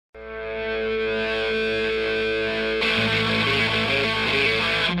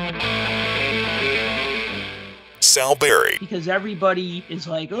Sal Berry. Because everybody is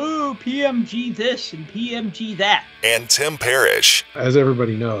like, oh, PMG this and PMG that. And Tim Parish. As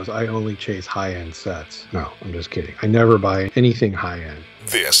everybody knows, I only chase high-end sets. No, I'm just kidding. I never buy anything high-end.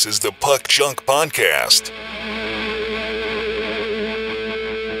 This is the Puck Junk Podcast.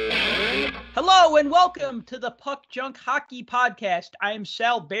 Hello and welcome to the Puck Junk Hockey Podcast. I am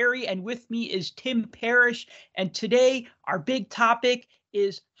Sal Berry and with me is Tim Parish. And today our big topic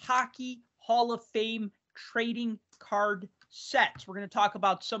is Hockey Hall of Fame trading card sets. We're going to talk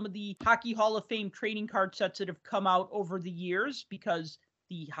about some of the Hockey Hall of Fame trading card sets that have come out over the years because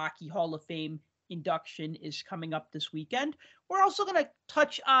the Hockey Hall of Fame induction is coming up this weekend. We're also going to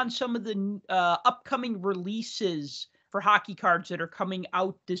touch on some of the upcoming releases for hockey cards that are coming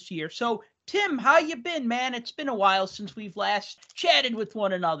out this year. So, Tim, how you been, man? It's been a while since we've last chatted with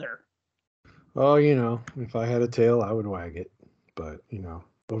one another. Oh, if I had a tail, I would wag it. But,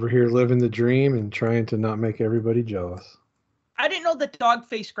 over here living the dream and trying to not make everybody jealous. I didn't know that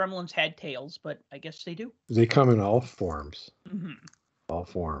dog-faced gremlins had tails, but I guess they do. They come in all forms. Mm-hmm. All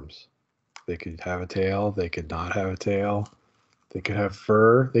forms. They could have a tail. They could not have a tail. They could have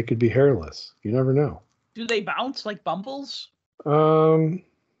fur. They could be hairless. You never know. Do they bounce like bumbles?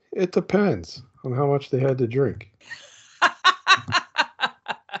 It depends on how much they had to drink.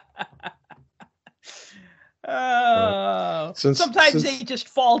 Sometimes they just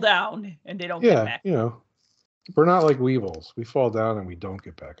fall down and they don't get back. We're not like weevils. We fall down and we don't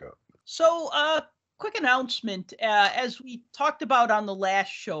get back up. So, quick announcement. As we talked about on the last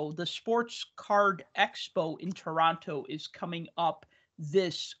show, the Sports Card Expo in Toronto is coming up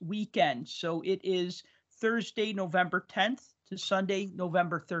this weekend. So it is Thursday, November 10th to Sunday,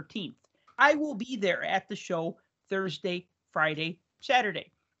 November 13th. I will be there at the show Thursday, Friday,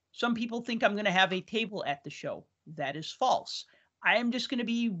 Saturday. Some people think I'm going to have a table at the show. That is false. I am just going to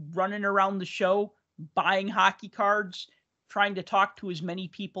be running around the show, buying hockey cards, trying to talk to as many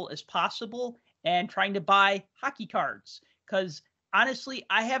people as possible, and trying to buy hockey cards. Because honestly,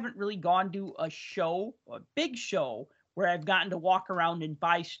 I haven't really gone to a big show, where I've gotten to walk around and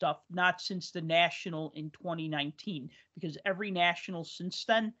buy stuff, not since the National in 2019, because every National since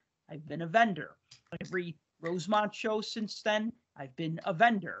then, I've been a vendor. Every Rosemont show since then, I've been a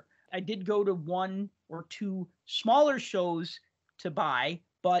vendor. I did go to one or two smaller shows to buy,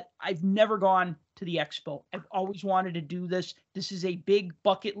 but I've never gone to the expo. I've always wanted to do this. This is a big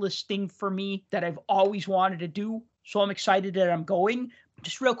bucket list thing for me that I've always wanted to do, so I'm excited that I'm going.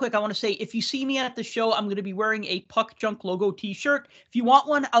 Just real quick, I want to say, if you see me at the show, I'm going to be wearing a Puck Junk logo t-shirt. If you want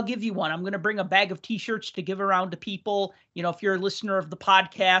one, I'll give you one. I'm going to bring a bag of t-shirts to give around to people. If you're a listener of the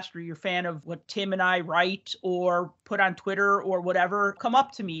podcast or you're a fan of what Tim and I write or put on Twitter or whatever, come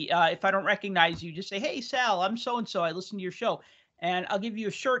up to me. If I don't recognize you, just say, hey, Sal, I'm so-and-so. I listen to your show. And I'll give you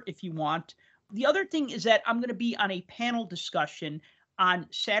a shirt if you want. The other thing is that I'm going to be on a panel discussion on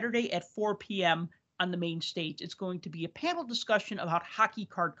Saturday at 4 p.m. on the main stage. It's going to be a panel discussion about hockey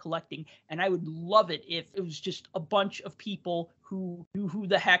card collecting, and I would love it if it was just a bunch of people who knew who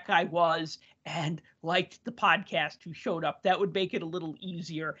the heck I was and liked the podcast who showed up. That would make it a little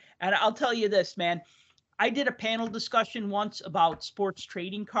easier. And I'll tell you this, man, I did a panel discussion once about sports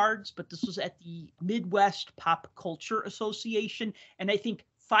trading cards, but this was at the Midwest Pop Culture Association, and I think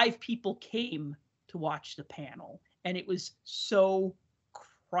 5 people came to watch the panel, and it was so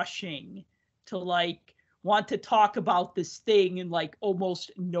crushing to want to talk about this thing, and almost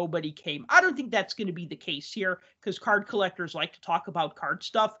nobody came. I don't think that's going to be the case here because card collectors like to talk about card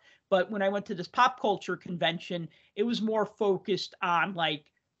stuff. But when I went to this pop culture convention, it was more focused on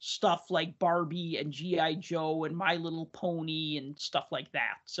stuff like Barbie and G.I. Joe and My Little Pony and stuff like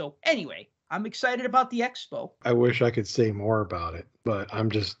that. So anyway, I'm excited about the expo. I wish I could say more about it, but I'm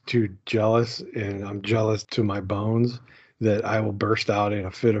just too jealous, and I'm jealous to my bones that I will burst out in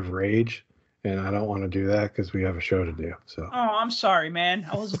a fit of rage. And I don't want to do that because we have a show to do. So. Oh, I'm sorry, man.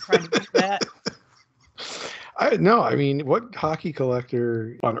 I wasn't trying to do that. What hockey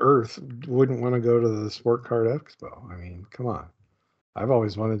collector on earth wouldn't want to go to the Sport Card Expo? Come on. I've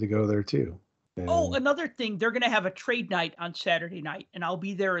always wanted to go there too. And... Oh, another thing, they're going to have a trade night on Saturday night, and I'll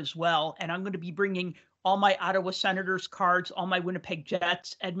be there as well. And I'm going to be bringing all my Ottawa Senators cards, all my Winnipeg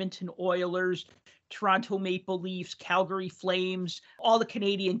Jets, Edmonton Oilers, Toronto Maple Leafs, Calgary Flames, all the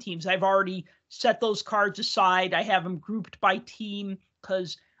Canadian teams. I've already set those cards aside. I have them grouped by team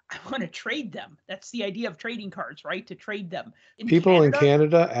because I want to trade them. That's the idea of trading cards, right? To trade them. People in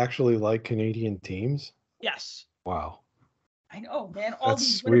Canada actually like Canadian teams? Yes. Wow. I know, man. All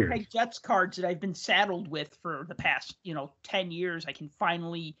these Winnipeg Jets cards that I've been saddled with for the past, 10 years, I can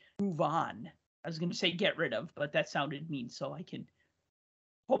finally move on. I was going to say get rid of, but that sounded mean, so I can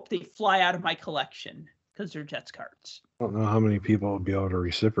hope they fly out of my collection. because they're Jets cards. I don't know how many people would be able to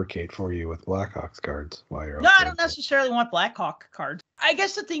reciprocate for you with Blackhawks cards while you're No, out I there. don't necessarily want Blackhawk cards. I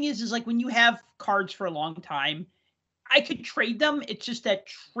guess the thing is like when you have cards for a long time, I could trade them. It's just that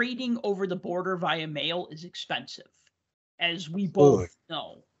trading over the border via mail is expensive, as we both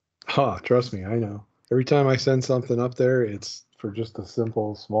know. Trust me, I know. Every time I send something up there, it's for just a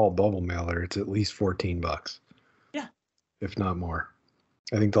simple small bubble mailer. It's at least $14. Yeah. If not more.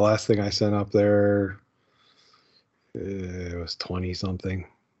 I think the last thing I sent up there, it was 20 something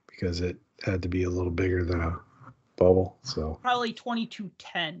because it had to be a little bigger than a bubble. So probably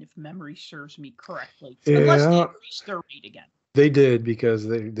 22.10 if memory serves me correctly. Yeah. Unless they increase their rate again. They did because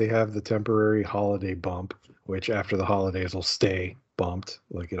they have the temporary holiday bump, which after the holidays will stay bumped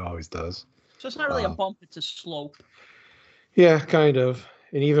like it always does. So it's not really a bump, it's a slope. Yeah, kind of.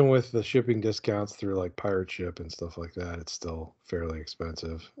 And even with the shipping discounts through like Pirate Ship and stuff like that, it's still fairly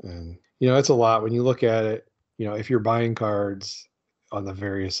expensive. And, it's a lot when you look at it. If you're buying cards on the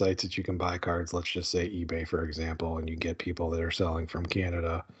various sites that you can buy cards, let's just say eBay, for example, and you get people that are selling from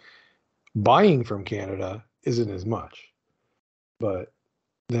Canada, buying from Canada isn't as much. But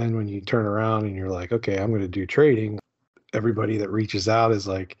then when you turn around and you're like, okay, I'm going to do trading, everybody that reaches out is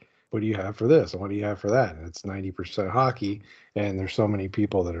like, what do you have for this? And what do you have for that? And it's 90% hockey. And there's so many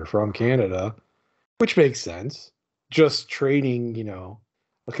people that are from Canada, which makes sense. Just trading,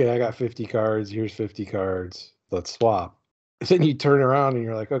 okay, I got 50 cards. Here's 50 cards. Let's swap. And then you turn around and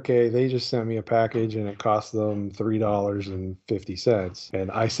you're like, okay, they just sent me a package and it cost them $3.50.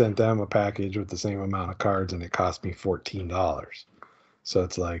 And I sent them a package with the same amount of cards and it cost me $14. So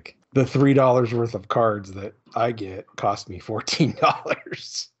it's like the $3 worth of cards that I get cost me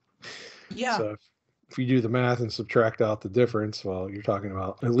 $14. Yeah. So if you do the math and subtract out the difference, well, you're talking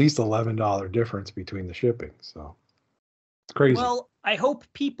about at least $11 difference between the shipping. So it's crazy. Well, I hope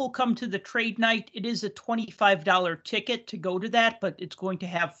people come to the trade night. It is a $25 ticket to go to that, but it's going to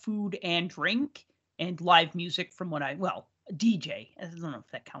have food and drink and live music from DJ. I don't know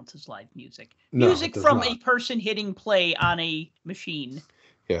if that counts as live music. No, music from a person hitting play on a machine.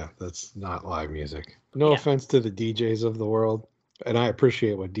 Yeah, that's not live music. No offense to the DJs of the world. And I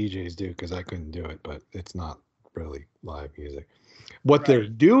appreciate what DJs do because I couldn't do it, but it's not really live music. What they're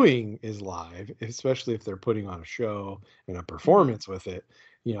doing is live, especially if they're putting on a show and a performance with it,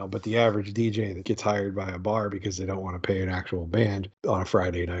 but the average DJ that gets hired by a bar because they don't want to pay an actual band on a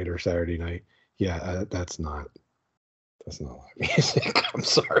Friday night or Saturday night. Yeah, that's not live music. I'm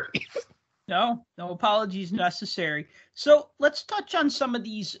sorry. No apologies necessary. So let's touch on some of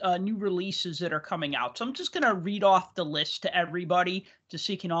these new releases that are coming out. So I'm just going to read off the list to everybody just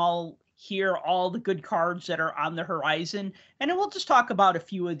so you can all hear all the good cards that are on the horizon. And then we'll just talk about a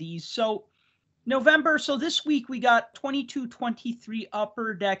few of these. So November, so this week we got 22-23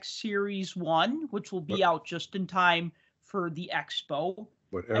 Upper Deck Series 1, which will be out just in time for the Expo.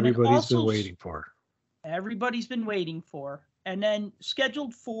 What everybody's been waiting for. Everybody's been waiting for. And then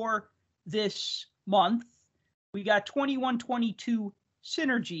scheduled for this month, we got 21-22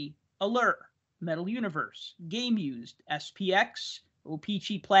 Synergy, Allure, Metal Universe, Game Used, SPX,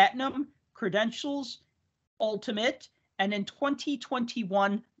 OPG Platinum, Credentials, Ultimate, and then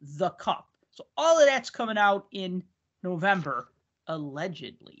 2021 The Cup. So all of that's coming out in November,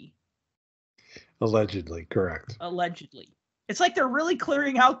 allegedly. Allegedly, correct. Allegedly. It's like they're really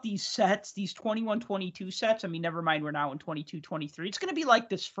clearing out these sets, these 21-22 sets. I mean, never mind, we're now in 22-23. It's going to be like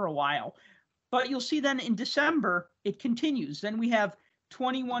this for a while. But you'll see then in December, it continues. Then we have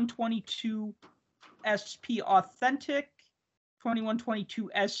 21-22 SP Authentic, 21-22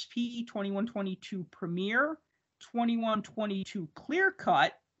 SP, 21-22 Premier, 21-22 Clear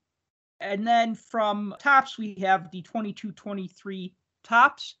Cut. And then from Topps, we have the 22-23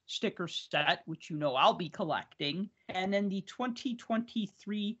 Topps sticker set, which I'll be collecting. And then the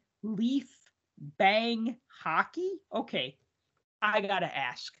 2023 Leaf Bang Hockey. Okay, I got to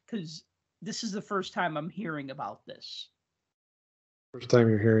ask, because this is the first time I'm hearing about this. First time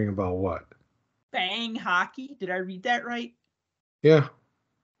you're hearing about what? Bang Hockey. Did I read that right? Yeah,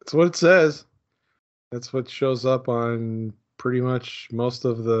 that's what it says. That's what shows up on pretty much most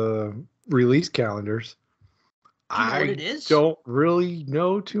of the release calendars. Do you know what it is? Don't really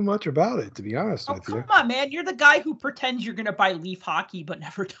know too much about it, to be honest with you. Come on, man. You're the guy who pretends you're going to buy Leaf Hockey but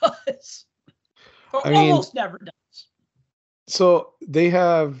never does. Or almost never does. So they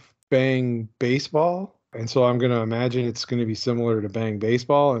have Bang Baseball, and so I'm going to imagine it's going to be similar to Bang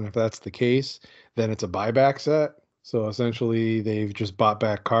Baseball, and if that's the case, then it's a buyback set. So essentially, they've just bought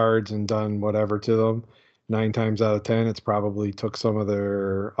back cards and done whatever to them. 9 times out of 10, it's probably took some of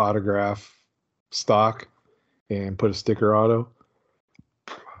their autograph stock and put a sticker auto.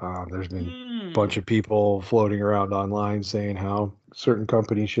 There's been a bunch of people floating around online saying how certain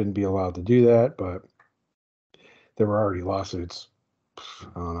companies shouldn't be allowed to do that, but there were already lawsuits,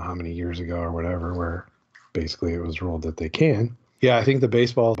 I don't know how many years ago or whatever, where basically it was ruled that they can. Yeah, I think the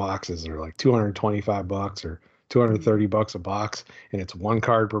baseball boxes are like $225 or $230 a box, and it's one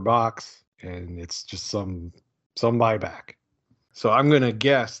card per box, and it's just some buyback. So I'm going to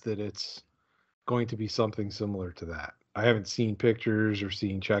guess that it's going to be something similar to that. I haven't seen pictures or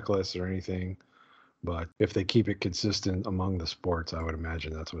seen checklists or anything, but if they keep it consistent among the sports, I would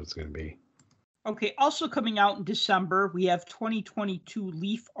imagine that's what it's going to be. Okay, also coming out in December, we have 2022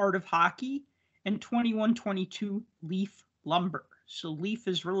 Leaf Art of Hockey and 21-22 Leaf Lumber. So Leaf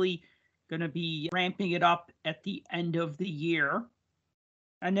is really going to be ramping it up at the end of the year.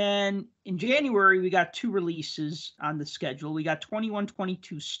 And then in January, we got 2 releases on the schedule. We got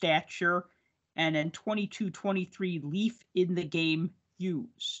 21-22 Stature and then 22-23 Leaf in the Game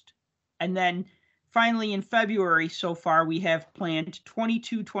Used. And then finally in February so far, we have planned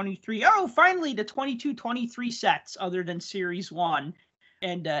 22-23. Oh, finally the 22-23 sets other than Series 1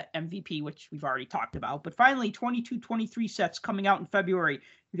 and MVP, which we've already talked about. But finally 22-23 sets coming out in February.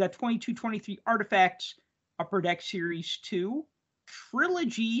 We got 22-23 Artifacts, Upper Deck Series 2,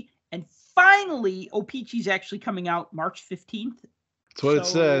 Trilogy, and finally O-Pee-Chee's actually coming out March 15th. That's what it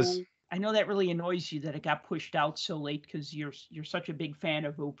says. I know that really annoys you that it got pushed out so late because you're such a big fan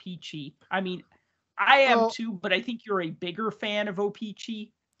of O-Pee-Chee. I mean, I am too, but I think you're a bigger fan of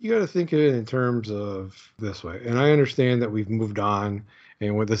O-Pee-Chee. You got to think of it in terms of this way. And I understand that we've moved on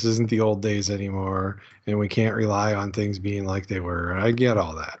and this isn't the old days anymore and we can't rely on things being like they were. I get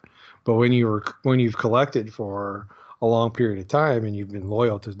all that. But when you've collected for a long period of time and you've been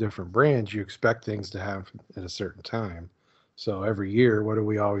loyal to different brands, you expect things to happen at a certain time. So every year, what do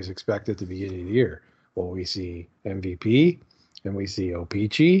we always expect at the beginning of the year? Well, we see MVP and we see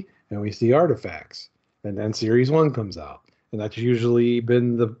O-Pee-Chee and we see Artifacts. And then Series 1 comes out. And that's usually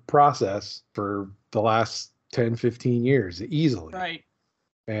been the process for the last 10, 15 years, easily. Right.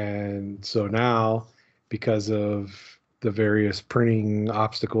 And so now, because of the various printing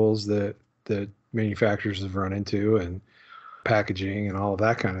obstacles that manufacturers have run into and packaging and all of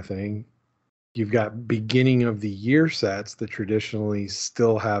that kind of thing, you've got beginning of the year sets that traditionally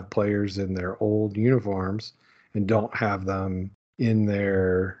still have players in their old uniforms and don't have them in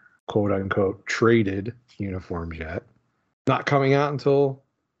their quote unquote traded uniforms yet. Not coming out until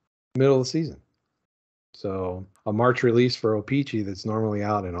middle of the season. So a March release for O-Pee-Chee that's normally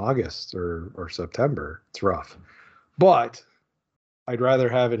out in August or September, it's rough. But I'd rather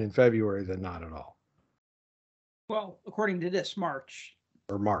have it in February than not at all. Well, according to this, March.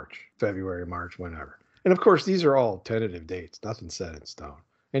 Or March, February, March, whenever. And of course, these are all tentative dates, nothing set in stone.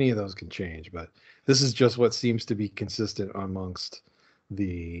 Any of those can change, but this is just what seems to be consistent amongst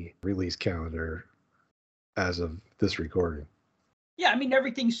the release calendar as of this recording. Yeah, I mean,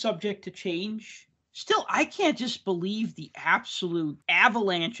 everything's subject to change. Still, I can't just believe the absolute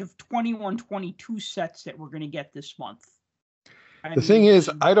avalanche of 21-22 sets that we're going to get this month. The thing is,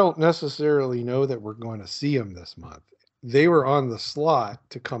 I don't necessarily know that we're going to see them this month. They were on the slot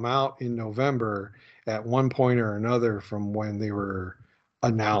to come out in November at one point or another from when they were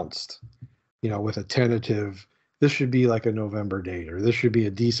announced, with a tentative, this should be like a November date or this should be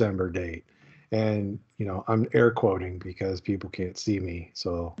a December date. And, I'm air quoting because people can't see me.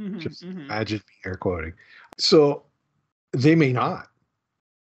 So just imagine me air quoting. So they may not.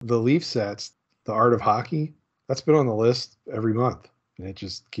 The Leaf sets, the Art of Hockey, that's been on the list every month. And it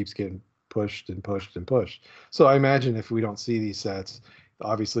just keeps getting pushed and pushed and pushed. So I imagine if we don't see these sets,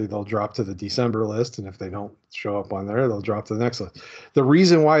 obviously they'll drop to the December list. And if they don't show up on there, they'll drop to the next list. The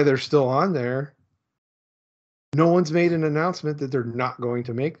reason why they're still on there, no one's made an announcement that they're not going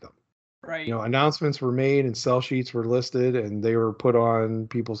to make them. Right. Announcements were made and sell sheets were listed and they were put on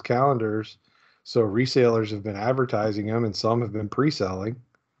people's calendars. So resellers have been advertising them and some have been pre-selling.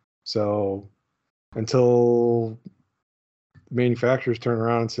 So until manufacturers turn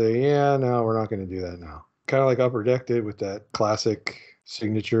around and say, yeah, no, we're not going to do that now. Kind of like Upper Deck did with that classic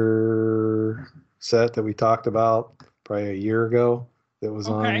signature set that we talked about probably a year ago that was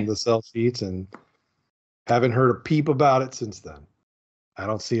on the sell sheets, and haven't heard a peep about it since then. I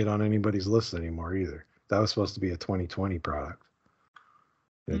don't see it on anybody's list anymore either. That was supposed to be a 2020 product.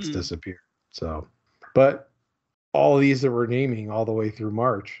 It's disappeared. So, but all of these that we're naming all the way through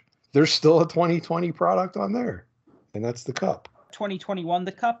March, there's still a 2020 product on there, and that's the cup. 2021,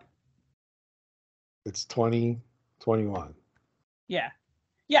 the cup? It's 2021. Yeah.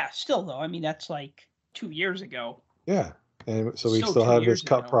 Yeah, still, though. I mean, that's like 2 years ago. Yeah. And so we still have this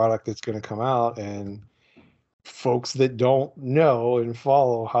cup product that's going to come out, and folks that don't know and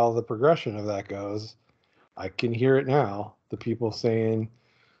follow how the progression of that goes, I can hear it now. The people saying,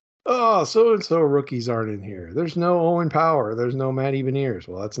 oh, so-and-so rookies aren't in here. There's no Owen Power. There's no Matty Beniers.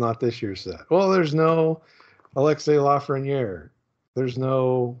 Well, that's not this year's set. Well, there's no Alexei Lafreniere. There's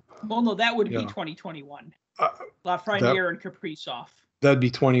no... Well, no, that would be 2021. that, Lafreniere and Kaprizov. That'd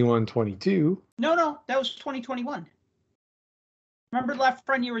be 21-22. No, that was 2021. Remember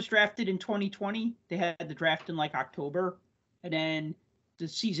Lafreniere was drafted in 2020? They had the draft in like October. And then the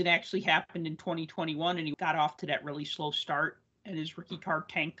season actually happened in 2021, and he got off to that really slow start. And his rookie card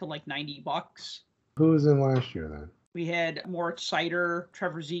tanked to like $90. Who was in last year then? We had Moritz Seider,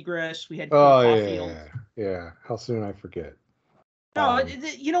 Trevor Zegras. We had Caulfield. Yeah. How soon I forget. No,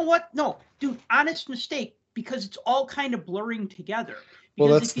 you know what? No, dude, honest mistake, because it's all kind of blurring together. Because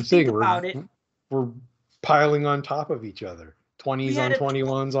well, that's if you the thing. Think about it, we're piling on top of each other. 20s on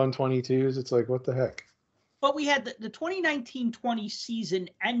 21s on 22s. It's like, what the heck? But we had the 2019-20 season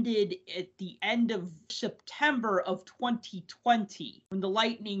ended at the end of September of 2020 when the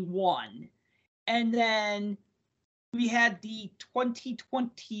Lightning won. And then we had the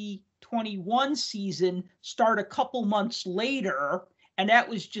 2020-21 season start a couple months later. And that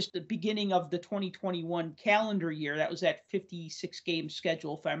was just the beginning of the 2021 calendar year. That was that 56-game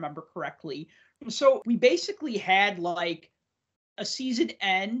schedule, if I remember correctly. So we basically had like a season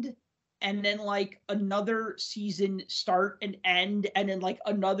end, and then like another season start and end, and then like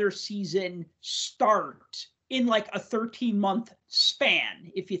another season start in like a 13-month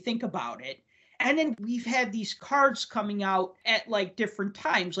span, if you think about it. And then we've had these cards coming out at like different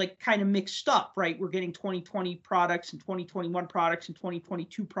times, like kind of mixed up, right? We're getting 2020 products and 2021 products and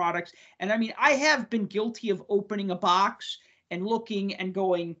 2022 products. And I mean, I have been guilty of opening a box and looking and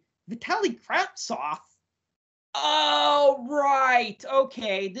going, Vitaly Kravtsov? Oh, right.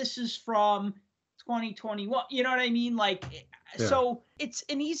 Okay. This is from 2021. You know what I mean? Like, yeah. So it's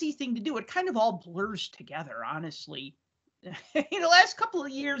an easy thing to do. It kind of all blurs together, honestly. The last couple of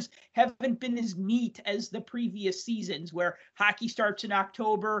years haven't been as neat as the previous seasons, where hockey starts in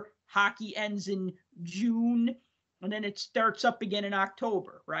October, hockey ends in June, and then it starts up again in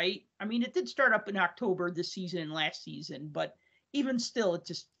October, right? I mean, it did start up in October this season and last season, but even still, it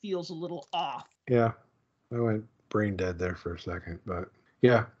just feels a little off. Yeah. I went brain dead there for a second, but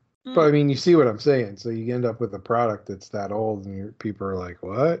yeah. But I mean, you see what I'm saying. So you end up with a product that's that old, and people are like,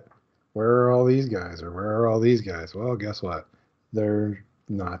 what? Where are all these guys? Or where are all these guys? Well, guess what? They're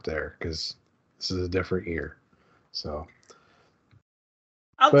not there because this is a different year. So,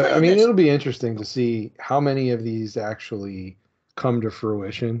 but I mean, it'll be interesting to see how many of these actually come to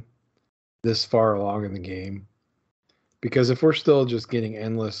fruition this far along in the game. Because if we're still just getting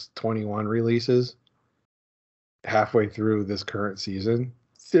endless 21 releases halfway through this current season,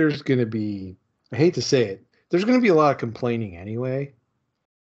 there's going to be, I hate to say it, there's going to be a lot of complaining anyway.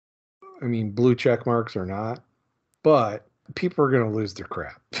 I mean, blue check marks or not, but people are going to lose their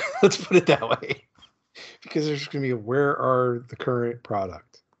crap. Let's put it that way. Because there's going to be where are the current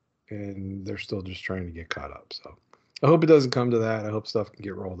product? And they're still just trying to get caught up. So I hope it doesn't come to that. I hope stuff can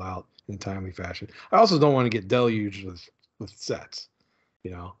get rolled out in a timely fashion. I also don't want to get deluged with sets.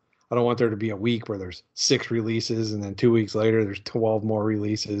 You know, I don't want there to be a week where there's 6 releases and then 2 weeks later there's 12 more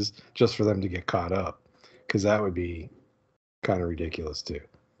releases just for them to get caught up. Because that would be kind of ridiculous too.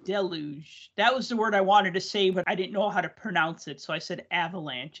 Deluge. That was the word I wanted to say, but I didn't know how to pronounce it, so I said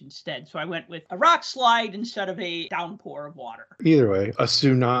avalanche instead. So I went with a rock slide instead of a downpour of water. Either way, a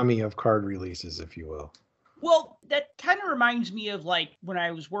tsunami of card releases, if you will. Well, that kind of reminds me of like when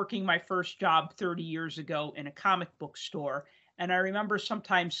I was working my first job 30 years ago in a comic book store. And I remember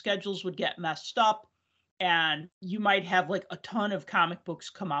sometimes schedules would get messed up and you might have like a ton of comic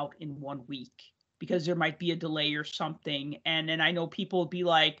books come out in 1 week, because there might be a delay or something. And then I know people would be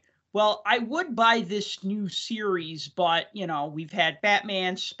like, well, I would buy this new series, but, you know, we've had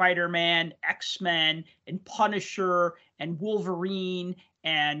Batman, Spider-Man, X-Men, and Punisher, and Wolverine,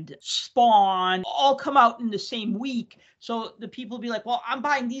 and Spawn all come out in the same week. So the people would be like, well, I'm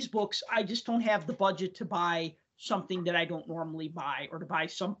buying these books. I just don't have the budget to buy something that I don't normally buy, or to buy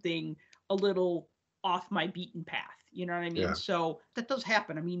something a little off my beaten path. You know what I mean? Yeah. So that does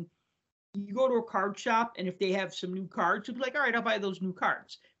happen. I mean, you go to a card shop, and if they have some new cards, you'll be like, all right, I'll buy those new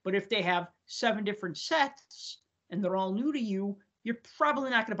cards. But if they have 7 different sets and they're all new to you, you're probably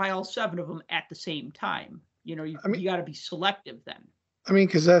not going to buy all 7 of them at the same time. You know, you got to be selective then. I mean,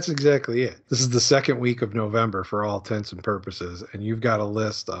 because that's exactly it. This is the second week of November for all intents and purposes, and you've got a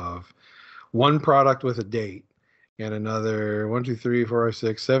list of 1 product with a date and another 1, 2, 3, 4, 5,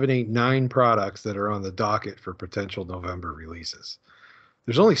 6, 7, 8, 9 products that are on the docket for potential November releases.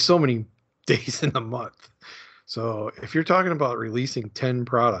 There's only so many days in the month. So if you're talking about releasing 10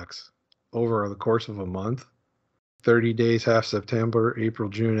 products over the course of a month, 30 days, half September, April,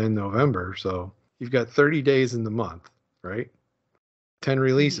 June, and November. So you've got 30 days in the month, right? 10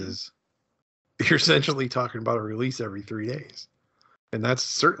 releases. You're essentially talking about a release every 3 days. And that's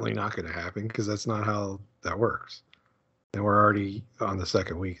certainly not going to happen because that's not how that works. And we're already on the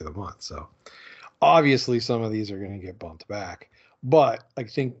second week of the month. So obviously some of these are going to get bumped back. But I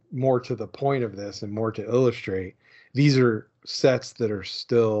think more to the point of this and more to illustrate, these are sets that are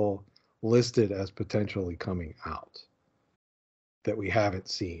still listed as potentially coming out that we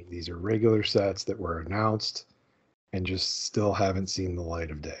haven't seen. These are regular sets that were announced and just still haven't seen the light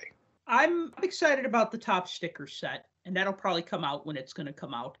of day. I'm excited about the Top sticker set, and that'll probably come out when it's going to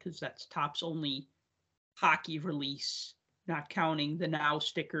come out because that's Top's only hockey release, not counting the Now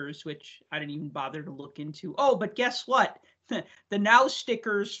stickers, which I didn't even bother to look into. Oh, but guess what? The Now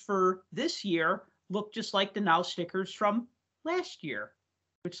stickers for this year look just like the Now stickers from last year,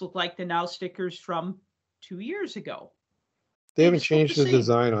 which look like the Now stickers from 2 years ago. They haven't changed the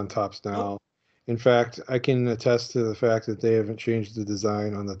design on Tops Now. Nope. In fact, I can attest to the fact that they haven't changed the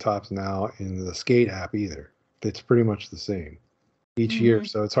design on the Tops Now in the Skate app either. It's pretty much the same each year,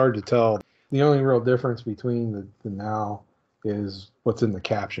 so it's hard to tell. The only real difference between the Now is what's in the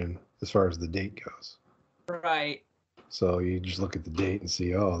caption as far as the date goes. Right. So you just look at the date and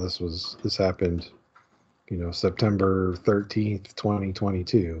see, oh, this happened, September 13th,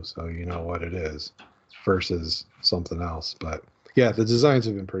 2022. So you know what it is versus something else. But yeah, the designs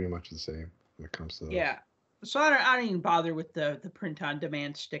have been pretty much the same when it comes to those. Yeah. So I don't even bother with the print on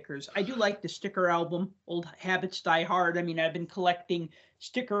demand stickers. I do like the sticker album, Old Habits Die Hard. I mean, I've been collecting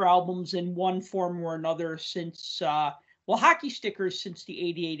sticker albums in one form or another since, hockey stickers since the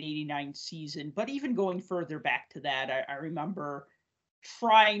 88-89 season. But even going further back to that, I remember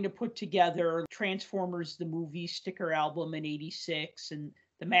trying to put together Transformers the movie sticker album in 86 and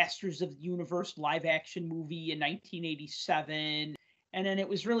the Masters of the Universe live action movie in 1987. And then it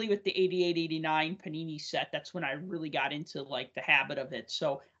was really with the 88-89 Panini set. That's when I really got into like the habit of it.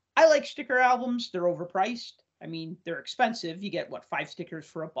 So I like sticker albums. They're overpriced. I mean, they're expensive. You get 5 stickers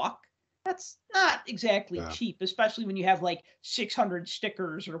for $1. That's not exactly cheap, especially when you have like 600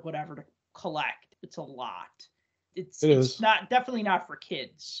 stickers or whatever to collect. It's a lot. It's not, definitely not for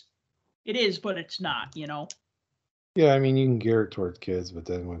kids. It is, but it's not, Yeah, I mean, you can gear it towards kids, but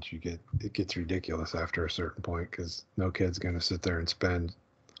then once it gets ridiculous after a certain point because no kid's going to sit there and spend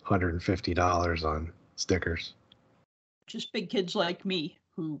 $150 on stickers. Just big kids like me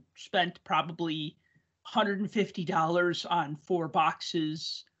who spent probably $150 on 4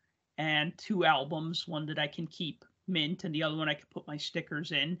 boxes and 2 albums, one that I can keep mint and the other one I could put my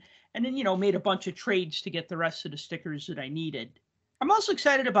stickers in, and then, made a bunch of trades to get the rest of the stickers that I needed. I'm also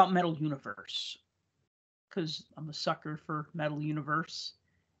excited about Metal Universe, because I'm a sucker for Metal Universe.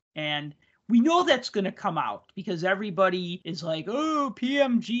 And we know that's going to come out because everybody is like, oh,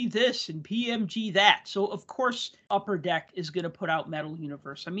 PMG this and PMG that. So, of course, Upper Deck is going to put out Metal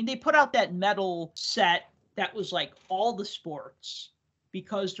Universe. I mean, they put out that metal set that was like all the sports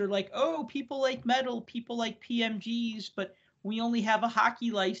because they're like, oh, people like metal, people like PMGs, but we only have a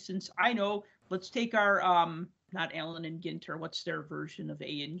hockey license. I know. Let's take our, not Allen and Ginter. What's their version of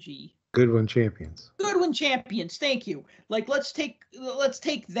A&G? Goodwin Champions. Goodwin Champions. Thank you. Like, let's take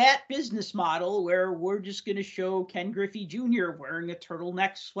that business model where we're just going to show Ken Griffey Jr. wearing a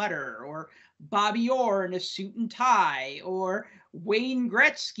turtleneck sweater, or Bobby Orr in a suit and tie, or Wayne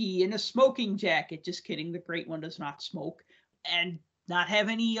Gretzky in a smoking jacket. Just kidding. The great one does not smoke. And not have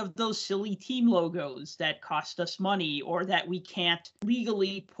any of those silly team logos that cost us money or that we can't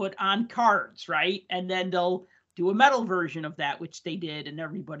legally put on cards, right? And then they'll do a metal version of that, which they did, and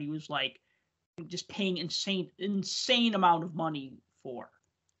everybody was like just paying insane amount of money for.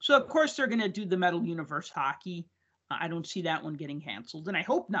 So of course they're going to do the Metal Universe hockey. I don't see that one getting canceled, and I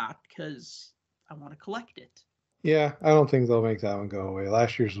hope not because I want to collect it. Yeah, I don't think they'll make that one go away.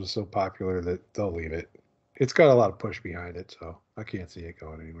 Last year's was so popular that they'll leave it. It's got a lot of push behind it, so I can't see it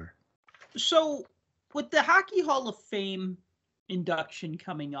going anywhere. So with the Hockey Hall of Fame induction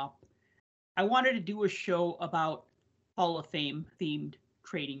coming up, I wanted to do a show about Hall of Fame themed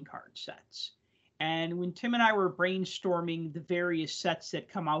trading card sets. And when Tim and I were brainstorming the various sets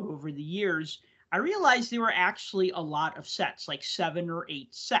that come out over the years, I realized there were actually a lot of sets, like 7 or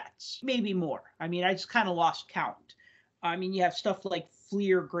 8 sets, maybe more. I mean, I just kind of lost count. I mean, you have stuff like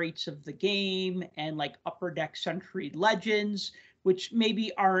Fleer Greats of the Game and like Upper Deck Century Legends, which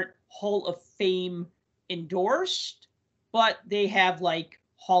maybe aren't Hall of Fame endorsed, but they have like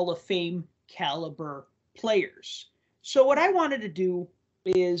Hall of Fame caliber players. So what I wanted to do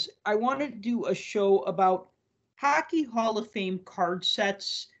is I wanted to do a show about Hockey Hall of Fame card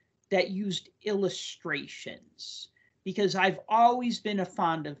sets that used illustrations, because I've always been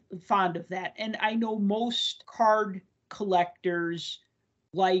fond of that. And I know most card collectors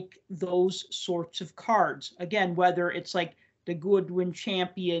like those sorts of cards. Again, whether it's like the Goodwin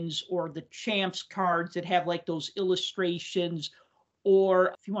Champions or the Champs cards that have like those illustrations,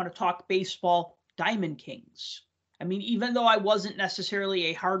 or if you want to talk baseball, Diamond Kings. I mean, even though I wasn't necessarily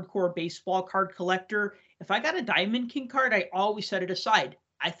a hardcore baseball card collector, if I got a Diamond King card, I always set it aside.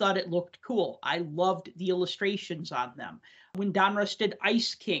 I thought it looked cool. I loved the illustrations on them. When Donruss did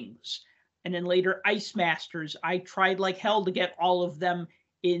Ice Kings and then later Ice Masters, I tried like hell to get all of them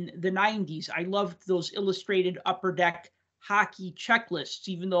in the 90s. I loved those illustrated Upper Deck hockey checklists,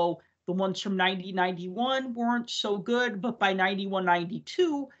 even though the ones from 90-91 weren't so good, but by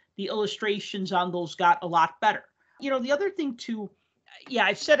 91-92, the illustrations on those got a lot better. The other thing too, yeah,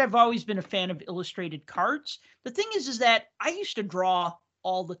 I've said I've always been a fan of illustrated cards. The thing is that I used to draw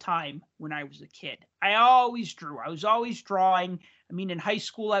all the time when I was a kid. I always drew. I was always drawing. I mean, in high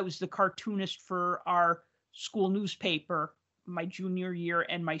school, I was the cartoonist for our school newspaper my junior year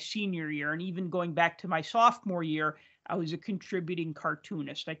and my senior year. And even going back to my sophomore year, I was a contributing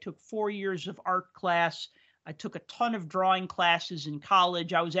cartoonist. I took 4 years of art class. I took a ton of drawing classes in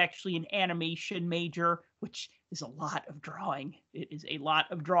college. I was actually an animation major, which is a lot of drawing. It is a lot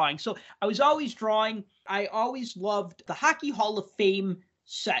of drawing. So I was always drawing. I always loved the Hockey Hall of Fame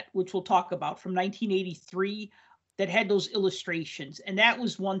set, which we'll talk about, from 1983, that had those illustrations. And that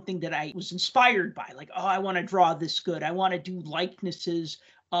was one thing that I was inspired by. Like, oh, I want to draw this good. I want to do likenesses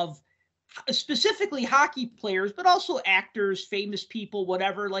of specifically hockey players, but also actors, famous people,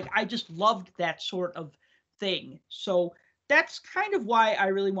 whatever. Like, I just loved that sort of thing. So that's kind of why I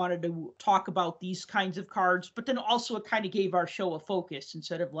really wanted to talk about these kinds of cards, but then also it kind of gave our show a focus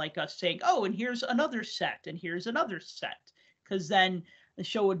instead of like us saying, oh, and here's another set and here's another set, because then the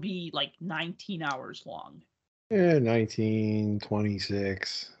show would be like 19 hours long. Yeah, 19,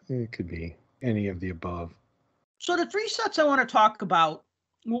 26. It could be any of the above. So the 3 sets I want to talk about,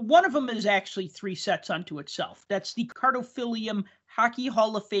 well, one of them is actually 3 sets unto itself. That's the Cartophilium Hockey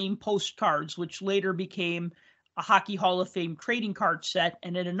Hall of Fame postcards, which later became a Hockey Hall of Fame trading card set,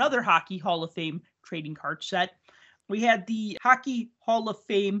 and then another Hockey Hall of Fame trading card set. We had the Hockey Hall of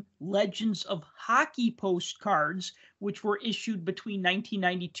Fame Legends of Hockey postcards, which were issued between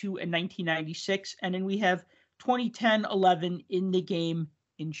 1992 and 1996. And then we have 2010-11 In The Game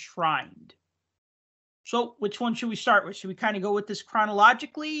Enshrined. So which one should we start with? Should we kind of go with this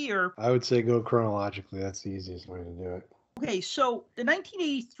chronologically, or? I would say go chronologically. That's the easiest way to do it. Okay, so the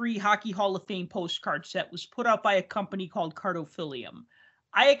 1983 Hockey Hall of Fame postcard set was put out by a company called Cartophilium.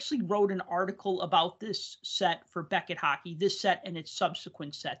 I actually wrote an article about this set for Beckett Hockey, this set and its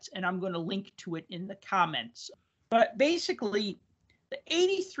subsequent sets, and I'm going to link to it in the comments. But basically, the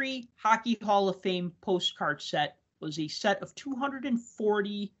 83 Hockey Hall of Fame postcard set was a set of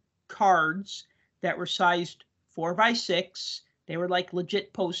 240 cards that were sized 4x6. They were like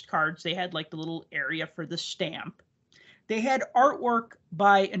legit postcards. They had like the little area for the stamp. They had artwork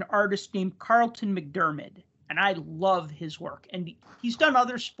by an artist named Carlton McDermott, and I love his work. And he's done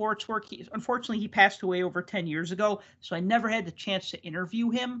other sports work. Unfortunately, he passed away over 10 years ago, so I never had the chance to interview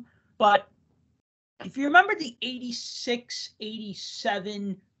him. But if you remember the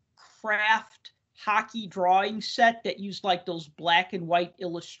 86-87 Kraft hockey drawing set that used like those black and white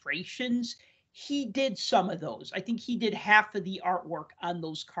illustrations, he did some of those. I think he did half of the artwork on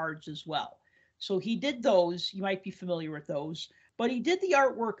those cards as well. So he did those. You might be familiar with those. But he did the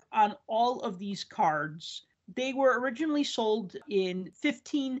artwork on all of these cards. They were originally sold in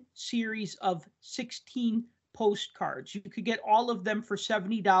 15 series of 16 postcards. You could get all of them for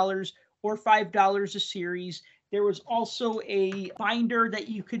 $70 or $5 a series. There was also a binder that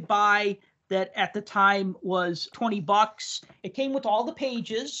you could buy that at the time was $20. It came with all the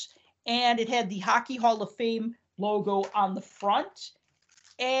pages, and it had the Hockey Hall of Fame logo on the front.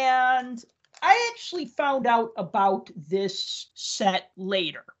 And I actually found out about this set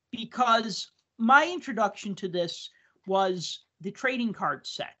later because my introduction to this was the trading card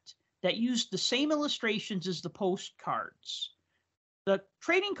set that used the same illustrations as the postcards. The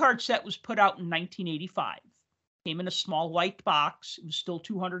trading card set was put out in 1985. Came in a small white box. It was still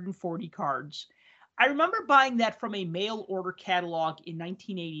 240 cards. I remember buying that from a mail order catalog in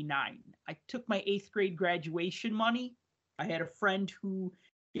 1989. I took my 8th grade graduation money. I had a friend who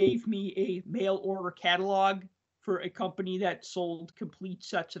gave me a mail order catalog for a company that sold complete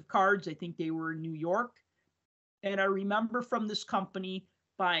sets of cards. I think they were in New York. And I remember from this company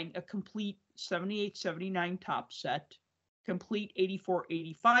buying a complete 78-79 top set, complete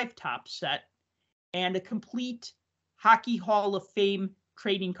 84-85 top set, and a complete Hockey Hall of Fame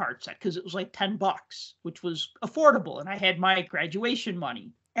trading card set because it was like $10, which was affordable. And I had my graduation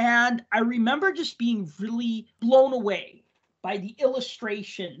money. And I remember just being really blown away by the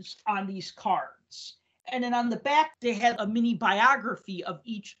illustrations on these cards. And then on the back, they had a mini biography of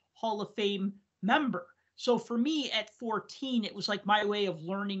each Hall of Fame member. So for me at 14, it was like my way of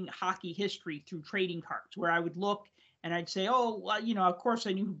learning hockey history through trading cards, where I would look and I'd say, oh, well, you know, of course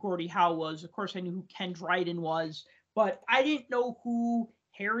I knew who Gordie Howe was. Of course I knew who Ken Dryden was. But I didn't know who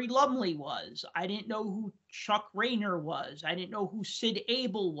Harry Lumley was. I didn't know who Chuck Rayner was. I didn't know who Sid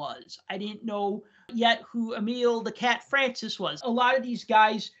Abel was. I didn't know yet who Emile the Cat Francis was. A lot of these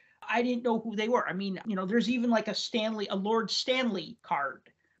guys, I didn't know who they were. I mean, you know, there's even like a Lord Stanley card.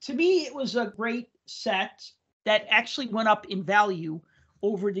 To me, it was a great set that actually went up in value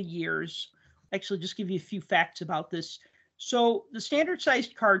over the years. Actually, just give you a few facts about this. So the standard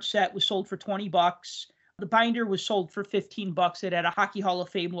sized card set was sold for $20. The binder was sold for $15. It had a Hockey Hall of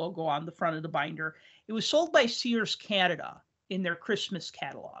Fame logo on the front of the binder. It was sold by Sears Canada in their Christmas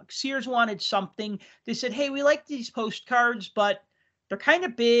catalog. Sears wanted something. They said, hey, we like these postcards, but they're kind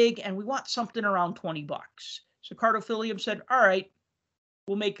of big and we want something around $20. So Cartophilium said, all right,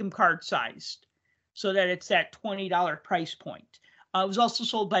 we'll make them card sized so that it's that $20 price point. It was also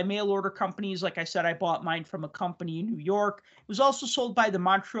sold by mail order companies. Like I said, I bought mine from a company in New York. It was also sold by the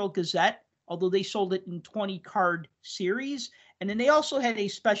Montreal Gazette, although they sold it in 20 card series. And then they also had a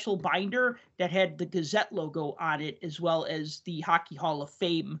special binder that had the Gazette logo on it, as well as the Hockey Hall of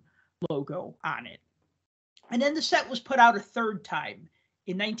Fame logo on it. And then the set was put out a third time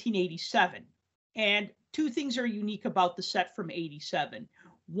in 1987. And two things are unique about the set from 87.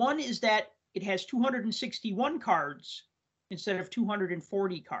 One is that it has 261 cards instead of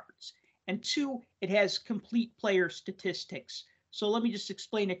 240 cards. And two, it has complete player statistics. So let me just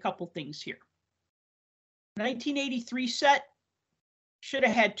explain a couple things here. 1983 set should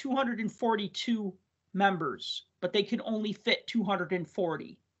have had 242 members, but they could only fit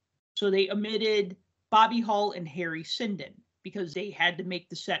 240. So they omitted Bobby Hull and Harry Sinden because they had to make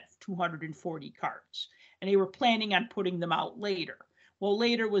the set 240 cards. And they were planning on putting them out later. Well,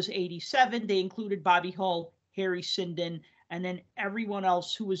 later was 87. They included Bobby Hull, Harry Sinden, and then everyone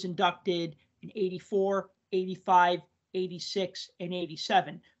else who was inducted in 84, 85, 86, and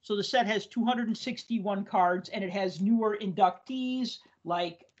 87. So the set has 261 cards, and it has newer inductees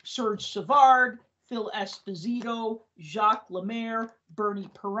like Serge Savard, Phil Esposito, Jacques Lemaire, Bernie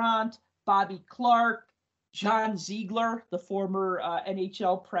Parent, Bobby Clark, John Ziegler, the former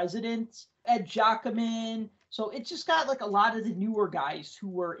NHL president, Ed Giacomin. So it's just got like a lot of the newer guys who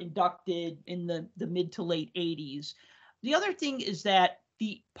were inducted in the mid to late 80s. The other thing is that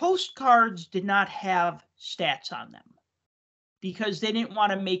the postcards did not have stats on them because they didn't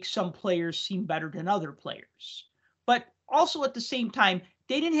want to make some players seem better than other players. But also at the same time,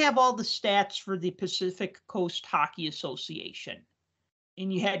 they didn't have all the stats for the Pacific Coast Hockey Association.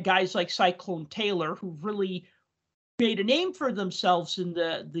 And you had guys like Cyclone Taylor who really made a name for themselves in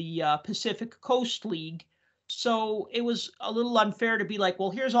the Pacific Coast League. So it was a little unfair to be like,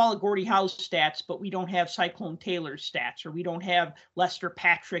 well, here's all of Gordie Howe's stats, but we don't have Cyclone Taylor's stats, or we don't have Lester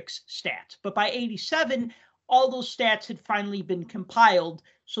Patrick's stats. But by 87, all those stats had finally been compiled.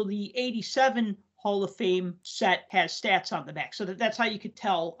 So the 87 Hall of Fame set has stats on the back. So that's how you could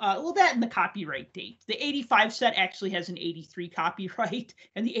tell. Well, that and the copyright date. The 85 set actually has an 83 copyright,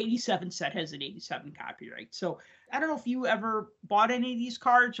 and the 87 set has an 87 copyright. So I don't know if you ever bought any of these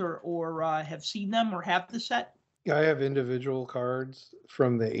cards or have seen them or have the set. I have individual cards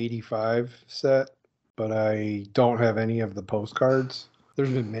from the 85 set, but I don't have any of the postcards. There's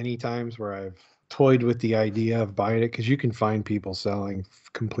been many times where I've toyed with the idea of buying it because you can find people selling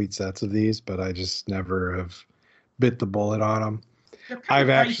complete sets of these, but I just never have bit the bullet on them. They're kind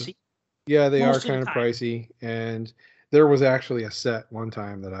of pricey. Yeah, they are kind of pricey. And there was actually a set one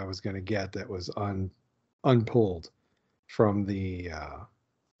time that I was going to get that was unpulled from the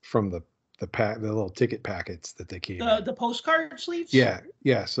little ticket packets that they came the postcard sleeves.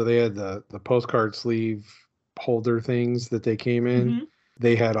 Yeah. So they had the postcard sleeve holder things that they came in. Mm-hmm.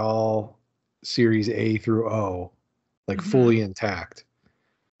 They had all series A through O, like fully intact,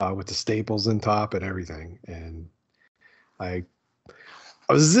 with the staples in top and everything. And I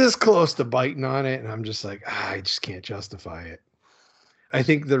was this close to biting on it, and I'm just like, I just can't justify it. I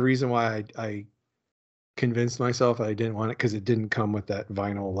think the reason why I convinced myself I didn't want it because it didn't come with that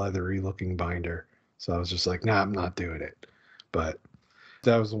vinyl leathery looking binder. So I was just like, nah, I'm not doing it. But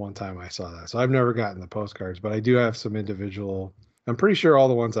that was the one time I saw that. So I've never gotten the postcards, but I do have some individual. I'm pretty sure all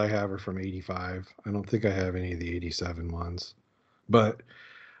the ones I have are from 85. I don't think I have any of the 87 ones. But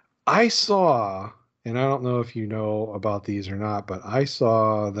I saw And I don't know if you know about these or not, but I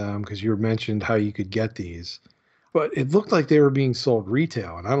saw them because you mentioned how you could get these. But it looked like they were being sold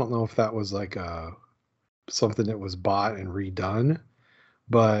retail, and I don't know if that was like something that was bought and redone.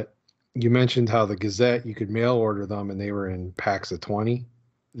 But you mentioned how the Gazette, you could mail order them and they were in packs of 20.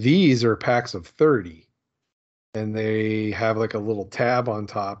 These are packs of 30, and they have like a little tab on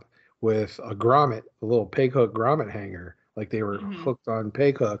top with a grommet, a little peg hook grommet hanger, like they were Hmm. hooked on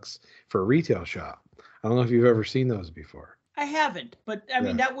peg hooks for a retail shop. I don't know if you've ever seen those before. I haven't, but I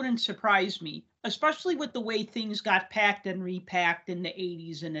mean, Yeah. that wouldn't surprise me, especially with the way things got packed and repacked in the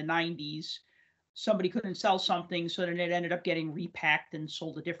 80s and the 90s. Somebody couldn't sell something, so then it ended up getting repacked and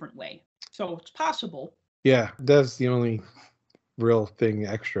sold a different way. So it's possible. Yeah, that's the only real thing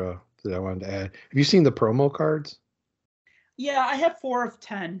extra that I wanted to add. Have you seen the promo cards? Yeah, I have 4 of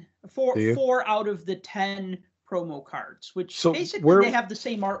 10, Do you? four out of the 10 promo cards, which So basically where they have the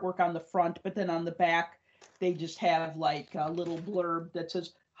same artwork on the front, but then on the back they just have like a little blurb that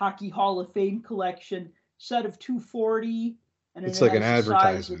says Hockey Hall of Fame collection, set of 240, and then it's it like an has the size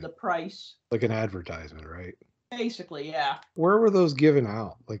and advertisement, the price. like an advertisement, right? Basically, yeah. Where were those given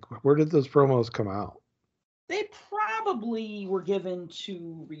out? Like, where did those promos come out? They probably were given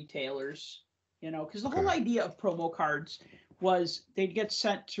to retailers, because the whole Okay. idea of promo cards was they'd get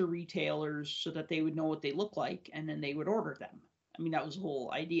sent to retailers so that they would know what they look like and then they would order them. I mean, that was the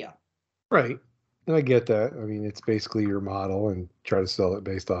whole idea. Right. And I get that. I mean, it's basically your model and try to sell it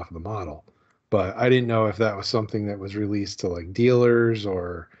based off of the model. But I didn't know if that was something that was released to like dealers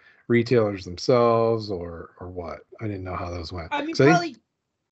or retailers themselves or what. I didn't know how those went. I mean, So they, probably,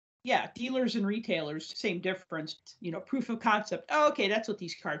 yeah, dealers and retailers, same difference. Proof of concept. Oh, okay, that's what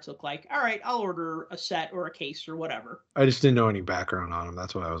these cards look like. All right, I'll order a set or a case or whatever. I just didn't know any background on them.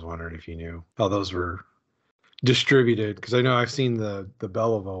 That's why I was wondering if you knew how those were distributed. Because I know I've seen the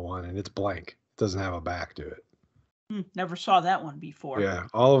Belleville one and it's blank. It doesn't have a back to it. Never saw that one before. Yeah,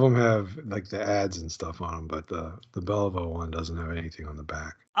 all of them have like the ads and stuff on them, but the Belleville one doesn't have anything on the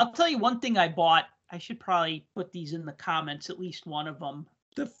back. I'll tell you one thing I bought. I should probably put these in the comments, at least one of them.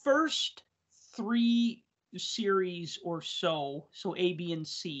 The first 3 series or so A, B, and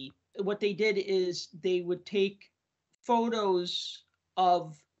C, what they did is they would take photos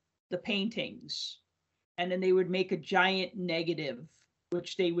of the paintings and then they would make a giant negative,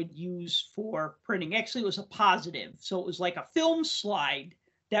 which they would use for printing. Actually, it was a positive. So it was like a film slide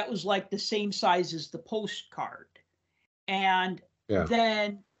that was like the same size as the postcard. And Yeah.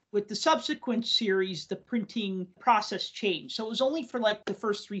 then with the subsequent series, the printing process changed. So it was only for like the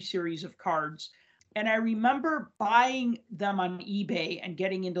first 3 series of cards. And I remember buying them on eBay and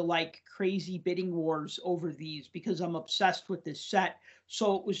getting into like crazy bidding wars over these because I'm obsessed with this set.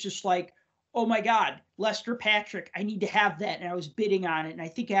 So it was just like, oh my God, Lester Patrick, I need to have that. And I was bidding on it. And I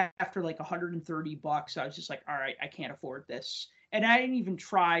think after like $130, I was just like, all right, I can't afford this. And I didn't even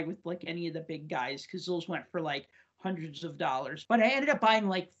try with like any of the big guys because those went for like hundreds of dollars. But I ended up buying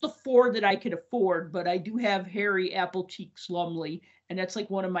like the 4 that I could afford. But I do have Harry Applecheeks Lumley, and that's like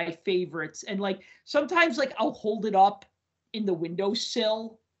one of my favorites. And like sometimes like I'll hold it up in the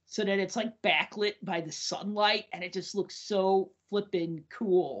windowsill so that it's like backlit by the sunlight, and it just looks so flippin'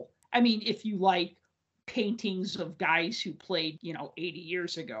 cool. I mean, if you like paintings of guys who played, 80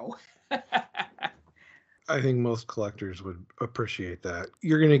 years ago. I think most collectors would appreciate that.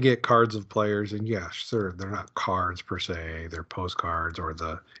 You're going to get cards of players, and yeah, sure, they're not cards per se, they're postcards or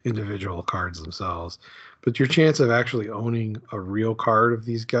the individual cards themselves. But your chance of actually owning a real card of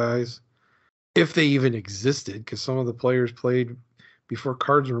these guys, if they even existed, because some of the players played before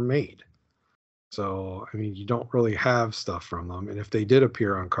cards were made. So, I mean, you don't really have stuff from them. And if they did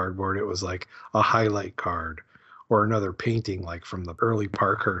appear on cardboard, it was like a highlight card or another painting, like from the early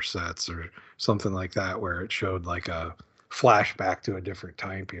Parkhurst sets or something like that, where it showed like a flashback to a different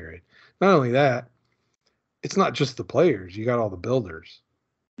time period. Not only that, it's not just the players. You got all the builders.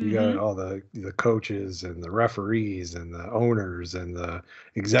 You got Mm-hmm. all the coaches and the referees and the owners and the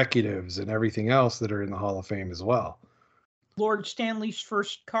executives and everything else that are in the Hall of Fame as well. Lord Stanley's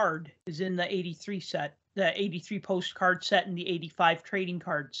first card is in the 83 set, the 83 postcard set and the 85 trading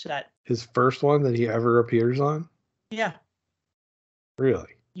card set. His first one that he ever appears on? Yeah. Really?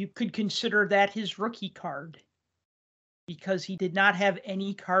 You could consider that his rookie card because he did not have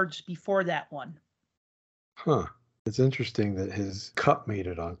any cards before that one. Huh. It's interesting that his cup made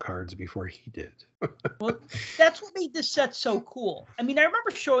it on cards before he did. Well, that's what made this set so cool. I mean, I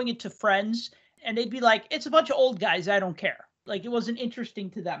remember showing it to friends and they'd be like, it's a bunch of old guys. I don't care. Like, it wasn't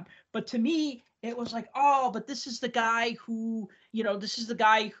interesting to them. But to me, it was like, oh, but this is the guy who, this is the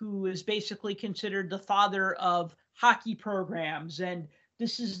guy who is basically considered the father of hockey programs. And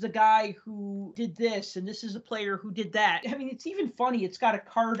this is the guy who did this, and this is a player who did that. I mean, it's even funny. It's got a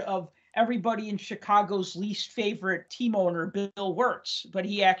card of everybody in Chicago's least favorite team owner, Bill Wirtz, but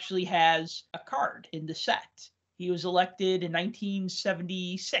he actually has a card in the set. He was elected in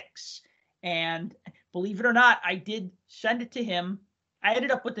 1976. And believe it or not, I did send it to him. I ended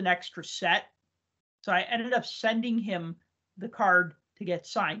up with an extra set. So I ended up sending him the card to get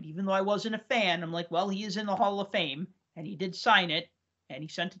signed, even though I wasn't a fan. I'm like, well, he is in the Hall of Fame, and he did sign it, and he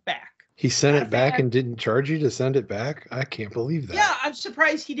sent it back. He sent it back and didn't charge you to send it back? I can't believe that. Yeah, I'm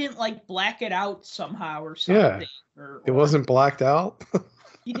surprised he didn't like black it out somehow or something. Yeah, it wasn't blacked out?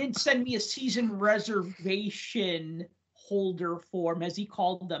 He did send me a season reservation holder form, as he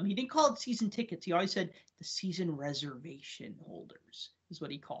called them. He didn't call it season tickets. He always said the season reservation holders is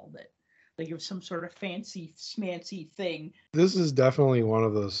what he called it. Like it was some sort of fancy, smancy thing. This is definitely one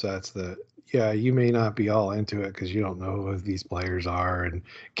of those sets that, yeah, you may not be all into it because you don't know who these players are and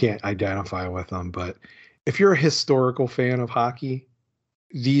can't identify with them. But if you're a historical fan of hockey,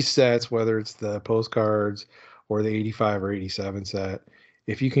 these sets, whether it's the postcards or the 85 or 87 set,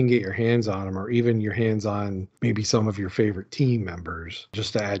 if you can get your hands on them, or even your hands on maybe some of your favorite team members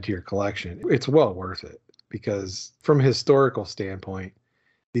just to add to your collection, it's well worth it, because from a historical standpoint,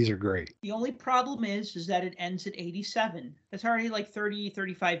 these are great. The only problem is that it ends at 87. It's already like 30,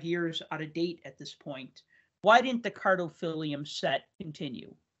 35 years out of date at this point. Why didn't the Cartophilium set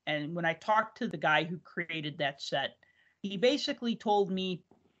continue? And when I talked to the guy who created that set, he basically told me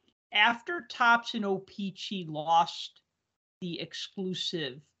after Topps and O-Pee-Chee lost the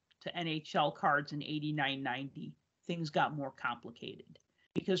exclusive to NHL cards in 89-90, things got more complicated.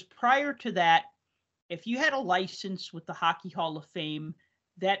 Because prior to that, if you had a license with the Hockey Hall of Fame,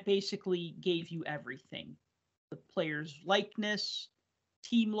 that basically gave you everything. The player's likeness,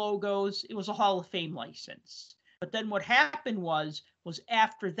 team logos, it was a Hall of Fame license. But then what happened was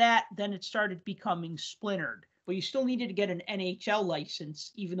after that, then it started becoming splintered. But you still needed to get an NHL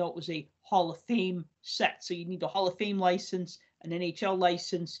license, even though it was a Hall of Fame set. So you need a Hall of Fame license, an NHL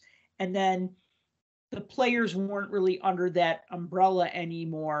license, and then the players weren't really under that umbrella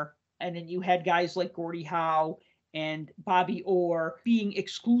anymore. And then you had guys like Gordie Howe and Bobby Orr being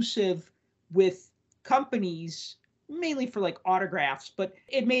exclusive with companies, mainly for like autographs, but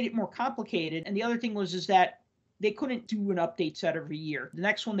it made it more complicated. And the other thing was that they couldn't do an update set every year. The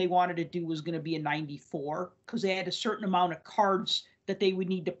next one they wanted to do was going to be a 94 because they had a certain amount of cards that they would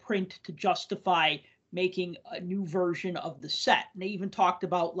need to print to justify making a new version of the set. And they even talked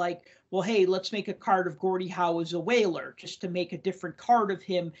about like, well, hey, let's make a card of Gordie Howe as a whaler just to make a different card of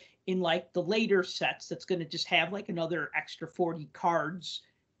him in like the later sets that's going to just have like another extra 40 cards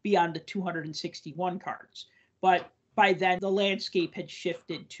beyond the 261 cards. But by then, the landscape had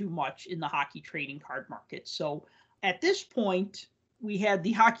shifted too much in the hockey trading card market. So at this point, we had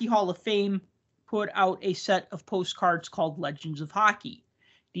the Hockey Hall of Fame put out a set of postcards called Legends of Hockey.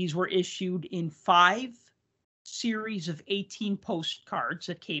 These were issued in 5 series of 18 postcards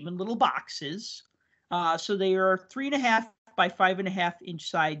that came in little boxes. So they are 3.5 by 5.5 inch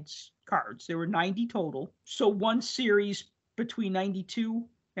size cards. There were 90 total. So one series between 92,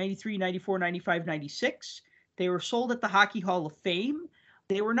 93, 94, 95, 96. They were sold at the Hockey Hall of Fame.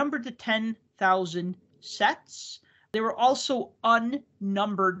 They were numbered to 10,000 sets. There were also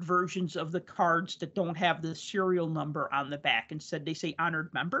unnumbered versions of the cards that don't have the serial number on the back. Instead, they say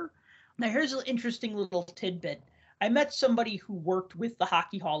honored member. Now, here's an interesting little tidbit. I met somebody who worked with the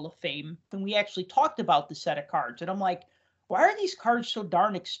Hockey Hall of Fame, and we actually talked about the set of cards. And I'm like, why are these cards so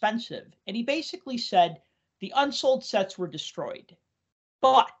darn expensive? And he basically said the unsold sets were destroyed,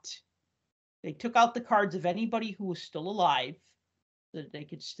 but they took out the cards of anybody who was still alive so that they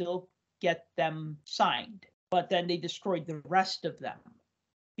could still get them signed. But then they destroyed the rest of them.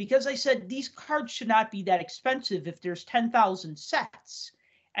 Because I said, these cards should not be that expensive if there's 10,000 sets.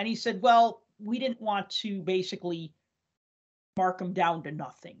 And he said, well, we didn't want to basically mark them down to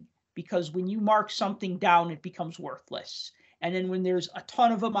nothing. Because when you mark something down, it becomes worthless. And then when there's a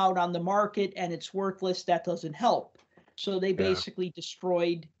ton of them out on the market and it's worthless, that doesn't help. So they basically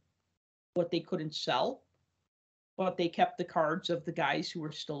destroyed what they couldn't sell. But they kept the cards of the guys who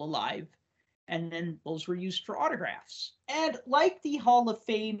were still alive. And then those were used for autographs. And like the Hall of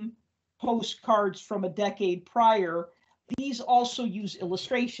Fame postcards from a decade prior, these also use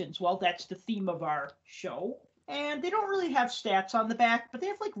illustrations. Well, that's the theme of our show. And they don't really have stats on the back, but they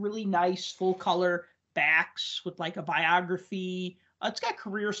have like really nice full color backs with like a biography. It's got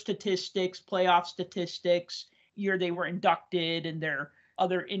career statistics, playoff statistics, year they were inducted, and their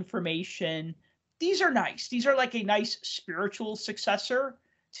other information. These are nice. These are like a nice spiritual successor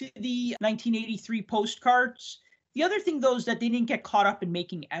to the 1983 postcards. The other thing, though, is that they didn't get caught up in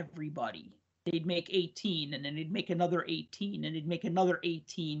making everybody. They'd make 18, and then they'd make another 18, and they'd make another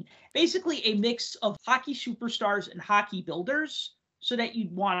 18. Basically a mix of hockey superstars and hockey builders so that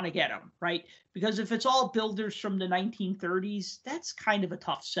you'd want to get them, right? Because if it's all builders from the 1930s, that's kind of a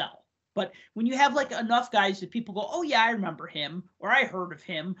tough sell. But when you have like enough guys that people go, oh yeah, I remember him, or I heard of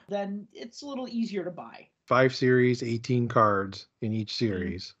him, then it's a little easier to buy. 5 series, 18 cards in each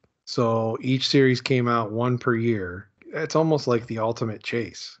series. So each series came out one per year. It's almost like the ultimate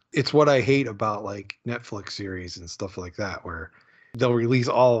chase. It's what I hate about like Netflix series and stuff like that, where they'll release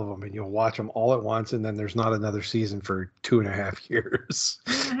all of them and you'll watch them all at once, and then there's not another season for 2.5 years.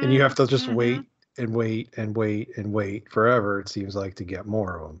 And you have to just wait and wait and wait and wait forever, it seems like, to get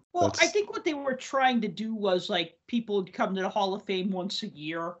more of them. Well, I think what they were trying to do was like people would come to the Hall of Fame once a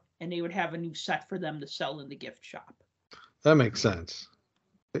year and they would have a new set for them to sell in the gift shop. That makes sense.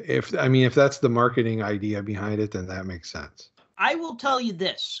 If that's the marketing idea behind it, then that makes sense. I will tell you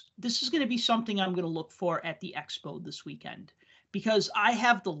this. This is going to be something I'm going to look for at the expo this weekend, because I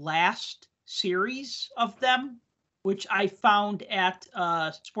have the last series of them, which I found at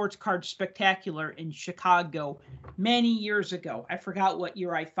Sports Card Spectacular in Chicago many years ago. I forgot what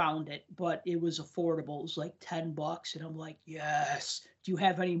year I found it, but it was affordable. It was like $10. And I'm like, yes, do you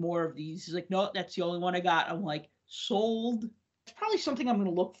have any more of these? He's like, no, that's the only one I got. I'm like, sold. It's probably something I'm going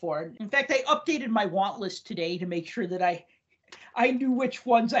to look for. In fact, I updated my want list today to make sure that I knew which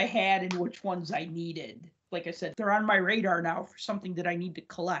ones I had and which ones I needed. Like I said, they're on my radar now for something that I need to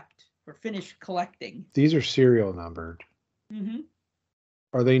collect or finish collecting. These are serial numbered. Mm-hmm.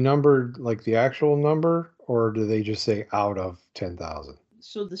 Are they numbered like the actual number, or do they just say out of 10,000?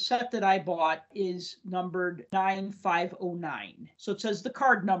 So the set that I bought is numbered 9509. So it says the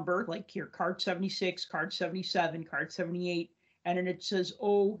card number, like here, card 76, card 77, card 78, and then it says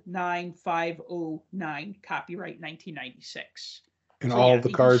 09509, copyright 1996. And So, all yeah, the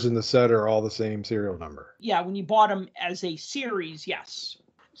they cards just- in the set are all the same serial number. Yeah, when you bought them as a series, yes.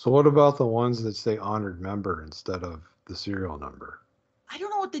 So what about the ones that say honored member instead of the serial number? I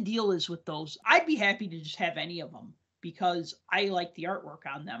don't know what the deal is with those. I'd be happy to just have any of them because I like the artwork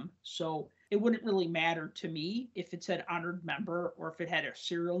on them. So it wouldn't really matter to me if it said honored member or if it had a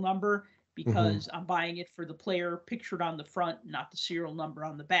serial number, because I'm buying it for the player pictured on the front, not the serial number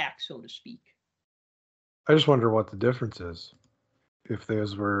on the back, so to speak. I just wonder what the difference is. If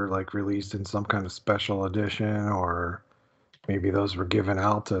those were like released in some kind of special edition, or maybe those were given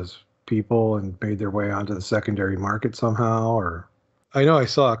out to people and made their way onto the secondary market somehow. Or I know I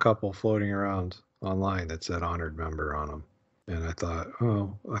saw a couple floating around online that said honored member on them. And I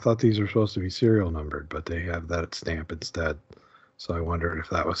thought these were supposed to be serial numbered, but they have that stamp instead. So I wondered if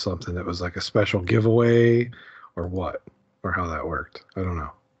that was something that was like a special giveaway or what, or how that worked. I don't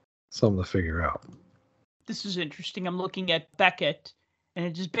know. Something to figure out. This is interesting. I'm looking at Beckett, and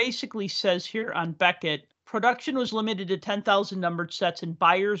it just basically says here on Beckett, production was limited to 10,000 numbered sets, and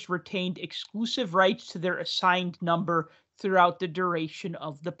buyers retained exclusive rights to their assigned number throughout the duration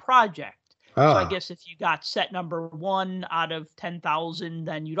of the project. So I guess if you got set number 1 out of 10,000,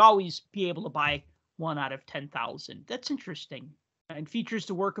 then you'd always be able to buy 1 out of 10,000. That's interesting. And features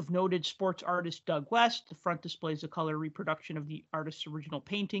the work of noted sports artist Doug West. The front displays a color reproduction of the artist's original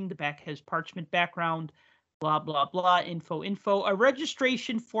painting. The back has parchment background. Blah, blah, blah, info. A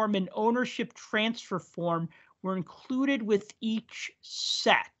registration form and ownership transfer form were included with each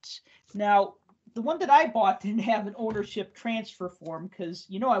set. Now, the one that I bought didn't have an ownership transfer form because,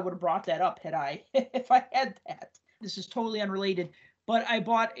 I would have brought that up had I, if I had that. This is totally unrelated, but I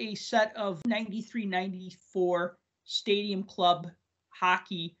bought a set of 93-94 Stadium Club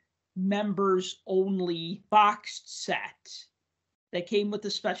hockey members only boxed set that came with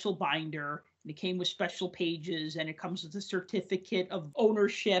a special binder. And it came with special pages, and it comes with a certificate of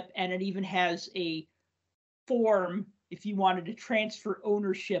ownership, and it even has a form if you wanted to transfer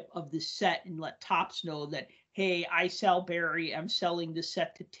ownership of the set and let Topps know that, hey, I, Sal Barry, am selling the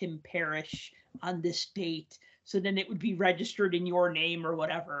set to Tim Parish on this date. So then it would be registered in your name or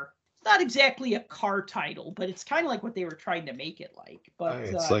whatever. It's not exactly a car title, but it's kind of like what they were trying to make it like. But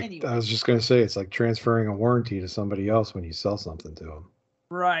it's like, anyway. I was just going to say, it's like transferring a warranty to somebody else when you sell something to them.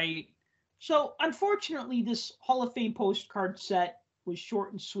 Right. So, unfortunately, this Hall of Fame postcard set was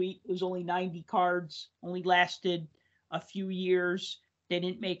short and sweet. It was only 90 cards, only lasted a few years. They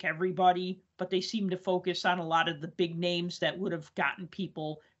didn't make everybody, but they seemed to focus on a lot of the big names that would have gotten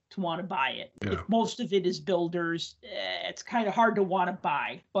people to want to buy it. Yeah. If most of it is builders, it's kind of hard to want to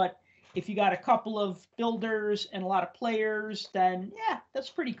buy. But if you got a couple of builders and a lot of players, then, yeah,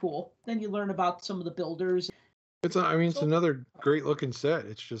 that's pretty cool. Then you learn about some of the builders. It's another great looking set.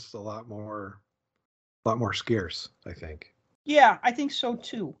 It's just a lot more A lot more scarce, I think. Yeah, I think so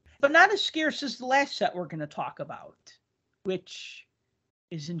too. But not as scarce as the last set we're going to talk about, which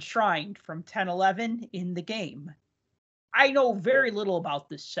is Enshrined from 1011 in the game. I know very little about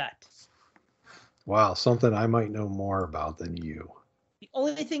this set. Wow, something I might know more about than you. The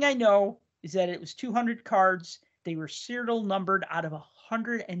only thing I know is that it was 200 cards. They were serial numbered out of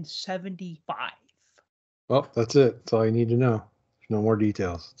 175. Well, that's it. That's all you need to know. There's no more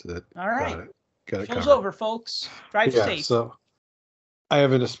details to it. All right. Got it Show's covered. over, folks. Drive safe. So I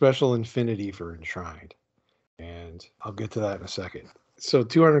have a special infinity for Enshrined, and I'll get to that in a second. So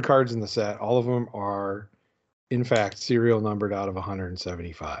 200 cards in the set. All of them are, in fact, serial numbered out of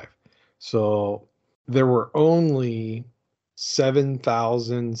 175. So there were only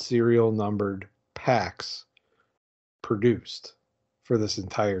 7,000 serial numbered packs produced for this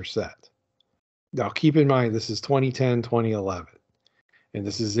entire set. Now, keep in mind, this is 2010, 2011, and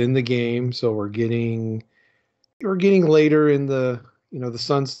this is in the game. So we're getting later in the, the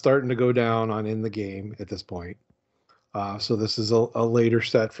sun's starting to go down on in the game at this point. So this is a later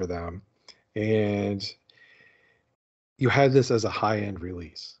set for them. And you had this as a high-end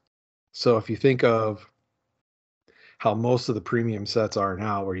release. So if you think of how most of the premium sets are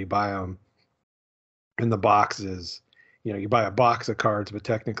now, where you buy them in the boxes, you buy a box of cards, but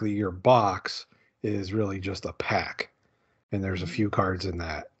technically your box is really just a pack, and there's a few cards in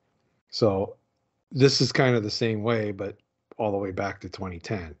that. So this is kind of the same way, but all the way back to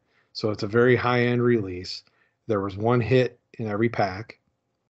 2010. So it's a very high-end release. There was one hit in every pack.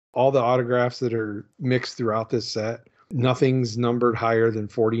 All the autographs that are mixed throughout this set, nothing's numbered higher than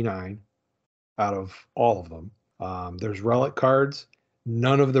 49 out of all of them. There's relic cards.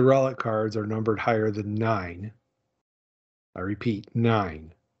 None of the relic cards are numbered higher than 9. I repeat,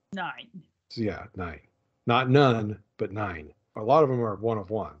 9. 9. So yeah, 9. Not none, but 9. A lot of them are one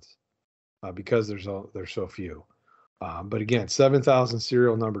of ones because there's so few. But again, 7,000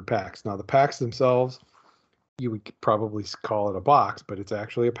 serial numbered packs. Now the packs themselves, you would probably call it a box, but it's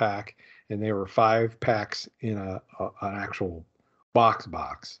actually a pack, and they were 5 packs in an actual box,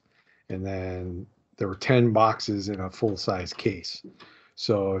 and then there were 10 boxes in a full-size case.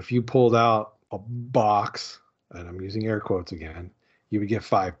 So if you pulled out a box, and I'm using air quotes again, you would get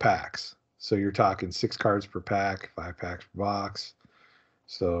 5 packs. So you're talking 6 cards per pack, 5 packs per box.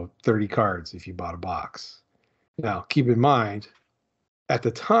 So 30 cards if you bought a box. Now, keep in mind, at the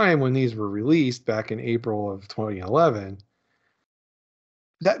time when these were released back in April of 2011,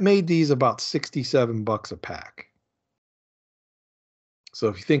 that made these about $67 a pack. So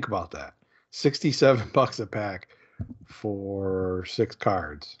if you think about that, $67 a pack for 6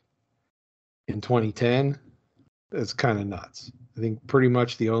 cards in 2010, that's kind of nuts. I think pretty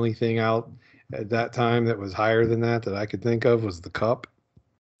much the only thing out at that time that was higher than that I could think of was the cup.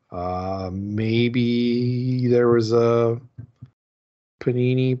 Maybe there was a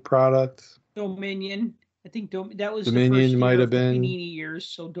Panini product. Dominion. I think that was Dominion the first might year have of the been Panini years,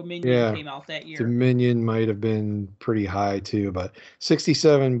 so Dominion came out that year. Dominion might have been pretty high too, but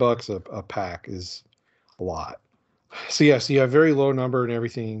 $67 a pack is a lot. So yeah, so you have very low number and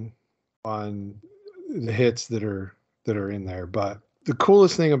everything on the hits that are in there. But the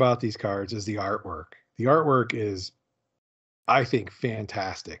coolest thing about these cards is the artwork. The artwork is, I think,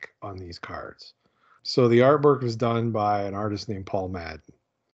 fantastic on these cards. So the artwork was done by an artist named Paul Madden.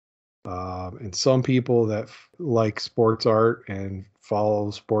 And some people that like sports art and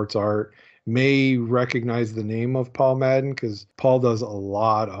follow sports art may recognize the name of Paul Madden, because Paul does a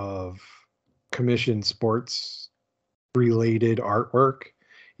lot of commissioned sports related artwork.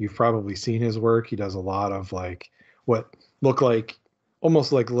 You've probably seen his work. He does a lot of like what look like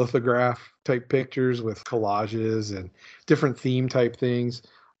almost like lithograph type pictures with collages and different theme type things.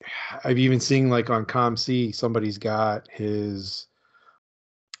 I've even seen like on ComC, somebody's got his,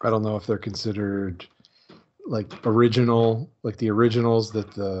 I don't know if they're considered like original, like the originals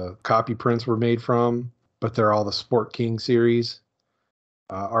that the copy prints were made from, but they're all the Sport King series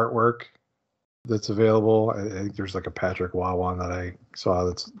artwork that's available. I think there's like a Patrick Waugh one that I saw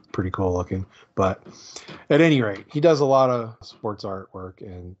that's pretty cool looking. But at any rate, he does a lot of sports artwork,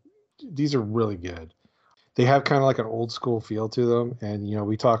 and these are really good. They have kind of like an old school feel to them. And,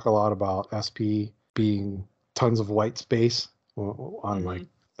 we talk a lot about SP being tons of white space on like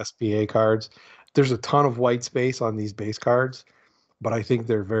SPA cards. There's a ton of white space on these base cards, but I think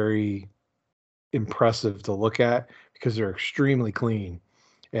they're very impressive to look at because they're extremely clean.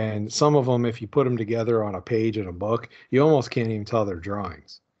 And some of them, if you put them together on a page in a book, you almost can't even tell they're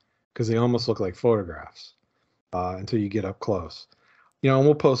drawings because they almost look like photographs until you get up close. And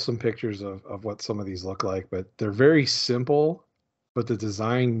we'll post some pictures of what some of these look like, but they're very simple, but the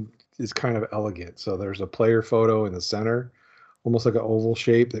design is kind of elegant. So there's a player photo in the center, almost like an oval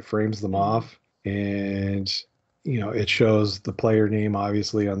shape that frames them off. And, it shows the player name,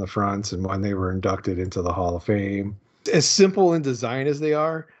 obviously, on the fronts and when they were inducted into the Hall of Fame. As simple in design as they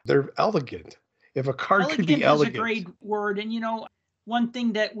are, they're elegant. If a card could be elegant. Is a great word. And, one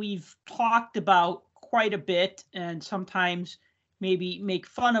thing that we've talked about quite a bit and sometimes maybe make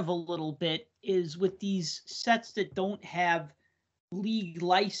fun of a little bit is with these sets that don't have league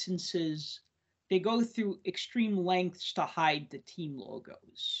licenses, they go through extreme lengths to hide the team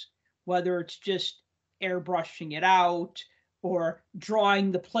logos, whether it's just airbrushing it out or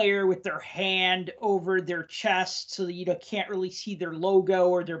drawing the player with their hand over their chest so that you can't really see their logo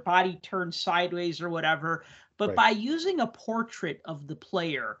or their body turned sideways or whatever. But Right. by using a portrait of the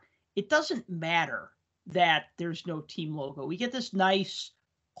player, it doesn't matter that there's no team logo. We get this nice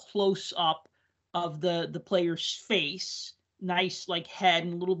close up of the player's face, nice like head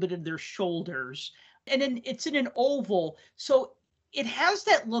and a little bit of their shoulders. And then it's in an oval. So it has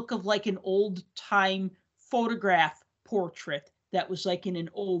that look of like an old time photograph portrait that was like in an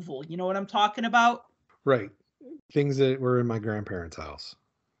oval. You know what I'm talking about? Right. Things that were in my grandparents' house.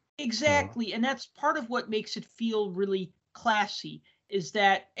 Exactly. And that's part of what makes it feel really classy is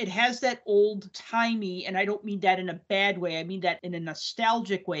that it has that old timey, and I don't mean that in a bad way. I mean that in a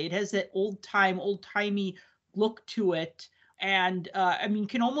nostalgic way. It has that old timey look to it. And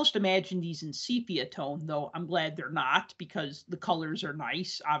can almost imagine these in sepia tone, though I'm glad they're not because the colors are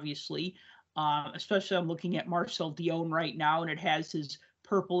nice, obviously. Especially I'm looking at Marcel Dion right now, and it has his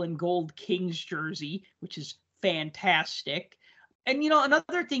purple and gold Kings jersey, which is fantastic. And,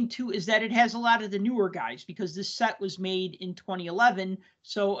 another thing, too, is that it has a lot of the newer guys because this set was made in 2011.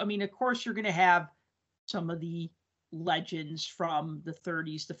 So, of course, you're going to have some of the legends from the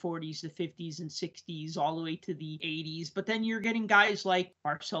 30s, the 40s, the 50s, and 60s, all the way to the 80s. But then you're getting guys like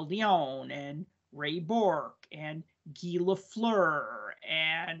Marcel Dion and Ray Bourque and Guy Lafleur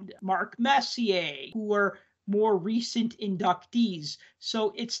and Marc Messier, who are more recent inductees.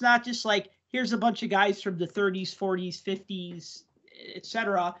 So it's not just like, here's a bunch of guys from the 30s, 40s, 50s,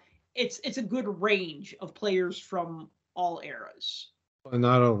 etc. It's a good range of players from all eras. And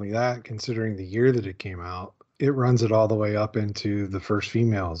not only that, considering the year that it came out, it runs it all the way up into the first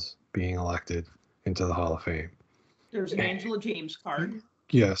females being elected into the Hall of Fame. There's an Angela James card.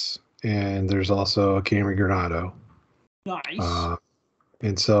 Yes. And there's also a Camry Granado. Nice.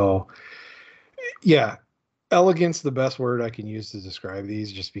 And so, yeah, elegance, the best word I can use to describe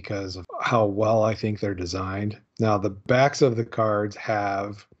these just because of how well I think they're designed. Now, the backs of the cards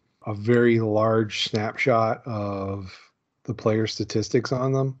have a very large snapshot of the player statistics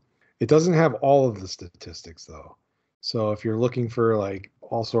on them. It doesn't have all of the statistics, though. So if you're looking for like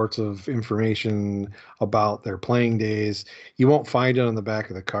all sorts of information about their playing days, you won't find it on the back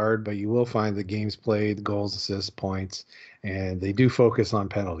of the card, but you will find the games played, goals, assists, points, and they do focus on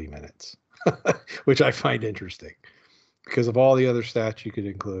penalty minutes, which I find interesting because of all the other stats you could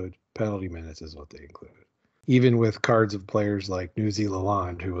include, penalty minutes is what they include. Even with cards of players like Newsy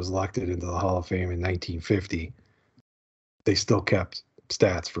Lalonde, who was elected into the Hall of Fame in 1950, they still kept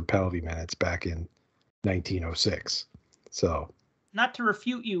stats for penalty minutes back in 1906. So, not to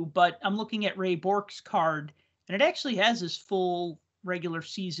refute you, but I'm looking at Ray Bourque's card, and it actually has his full regular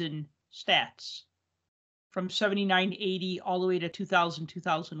season stats from 79-80 all the way to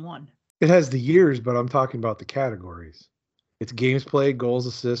 2000-2001. It has the years, but I'm talking about the categories. It's games played, goals,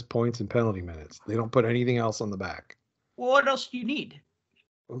 assists, points, and penalty minutes. They don't put anything else on the back. Well, what else do you need?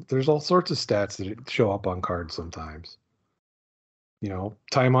 There's all sorts of stats that show up on cards sometimes.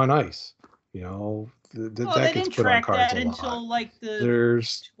 Time on ice. That gets put on cards a lot. Until like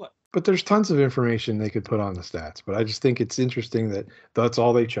But there's tons of information they could put on the stats. But I just think it's interesting that that's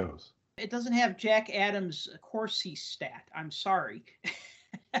all they chose. It doesn't have Jack Adams' Corsi stat. I'm sorry.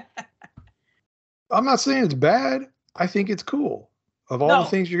 I'm not saying it's bad. I think it's cool. Of all the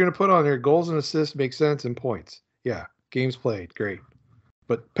things you're going to put on there, goals and assists make sense, and points. Yeah, games played, great.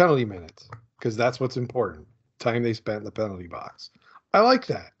 But penalty minutes, because that's what's important. Time they spent in the penalty box. I like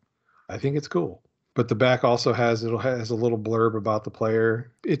that. I think it's cool. But the back also has a little blurb about the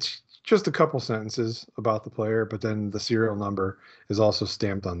player. It's just a couple sentences about the player, but then the serial number is also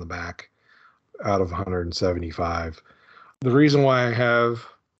stamped on the back out of 175. The reason why I have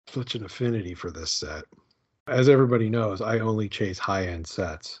such an affinity for this set, as everybody knows, I only chase high-end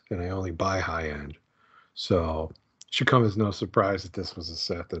sets, and I only buy high-end. So it should come as no surprise that this was a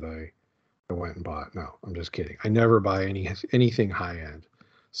set that I went and bought. No, I'm just kidding. I never buy anything high-end.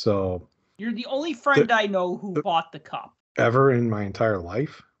 So you're the only friend I know who bought the cup. Ever in my entire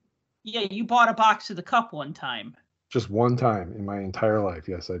life? Yeah, you bought a box of the cup one time. Just one time in my entire life.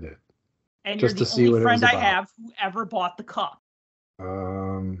 Yes, I did. And just you're to the see only what it was friend I about. have who ever bought the cup.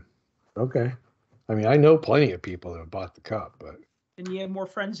 Okay. I mean, I know plenty of people that have bought the cup, but And you have more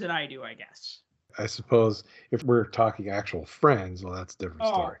friends than I do, I guess. I suppose if we're talking actual friends, well, that's a different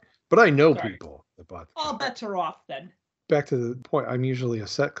Oh, story. But I know sorry. people that bought the All cup. bets are off then. Back to the point, I'm usually a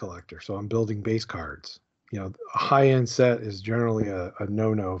set collector, so I'm building base cards. A high-end set is generally a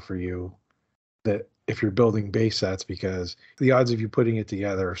no-no for you that if you're building base sets, because the odds of you putting it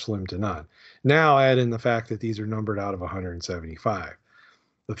together are slim to none. Now add in the fact that these are numbered out of 175.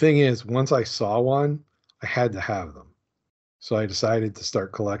 The thing is, once I saw one, I had to have them. So I decided to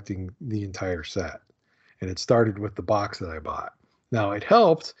start collecting the entire set. And it started with the box that I bought. Now, it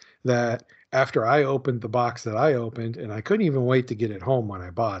helped that after I opened the box that I opened, and I couldn't even wait to get it home when I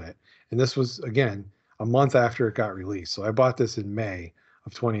bought it. And this was, again, a month after it got released. So I bought this in May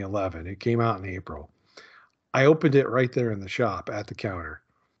of 2011. It came out in April. I opened it right there in the shop at the counter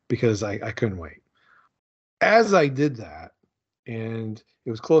because I couldn't wait. As I did that, and it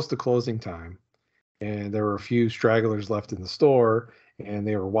was close to closing time, and there were a few stragglers left in the store, and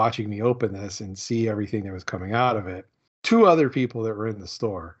they were watching me open this and see everything that was coming out of it. Two other people that were in the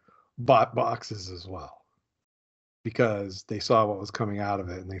store bought boxes as well because they saw what was coming out of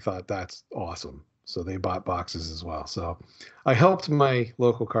it and they thought that's awesome. So they bought boxes as well. So I helped my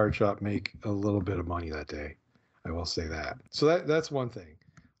local card shop make a little bit of money that day. I will say that. So that's one thing.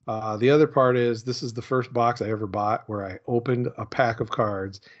 The other part is this is the first box I ever bought where I opened a pack of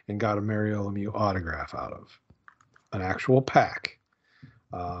cards and got a Mario Lemieux autograph out of an actual pack.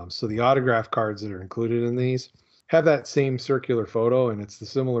 So the autograph cards that are included in these have that same circular photo, and it's the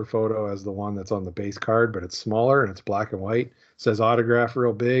similar photo as the one that's on the base card, but it's smaller and it's black and white. It says autograph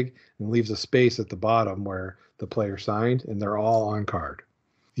real big and leaves a space at the bottom where the player signed, and they're all on card.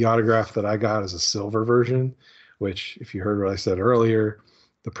 The autograph that I got is a silver version, which, if you heard what I said earlier,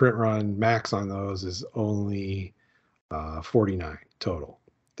 the print run max on those is only 49 total.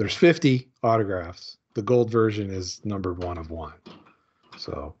 There's 50 autographs. The gold version is numbered 1 of 1.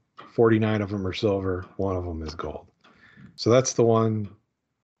 So 49 of them are silver, 1 of them is gold. So that's the one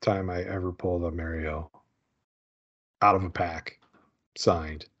time I ever pulled a Mario out of a pack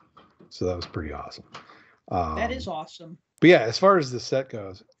signed. So that was pretty awesome. That is awesome. But yeah, as far as the set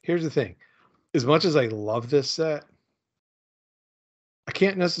goes, here's the thing. As much as I love this set, I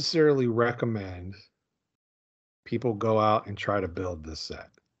can't necessarily recommend people go out and try to build this set.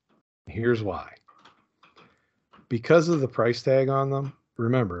 Here's why. Because of the price tag on them,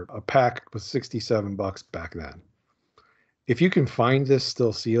 remember, a pack was $67 back then. If you can find this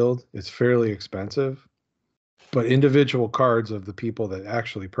still sealed, it's fairly expensive. But individual cards of the people that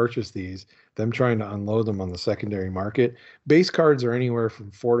actually purchase these, them trying to unload them on the secondary market, base cards are anywhere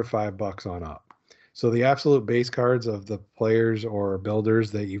from $4 to $5 on up. So the absolute base cards of the players or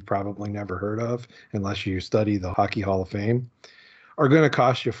builders that you've probably never heard of, unless you study the Hockey Hall of Fame, are going to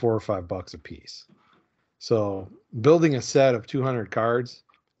cost you $4 or $5 a piece. So building a set of 200 cards,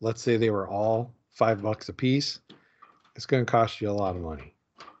 let's say they were all $5 a piece, it's going to cost you a lot of money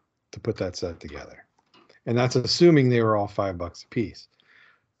to put that set together. And that's assuming they were all $5 a piece.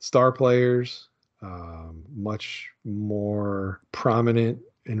 Star players, much more prominent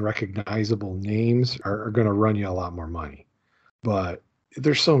and recognizable names are going to run you a lot more money. But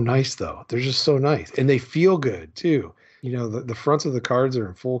they're so nice, though. They're just so nice. And they feel good, too. The fronts of the cards are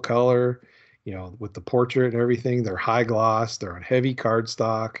in full color, with the portrait and everything. They're high gloss. They're on heavy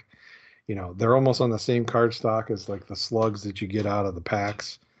cardstock. They're almost on the same cardstock as like the slugs that you get out of the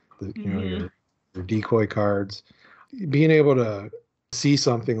packs, your decoy cards. Being able to see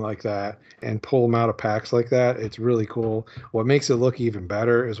something like that and pull them out of packs like that, it's really cool. What makes it look even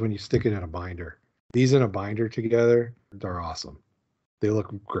better is when you stick it in a binder. These in a binder together, they're awesome. They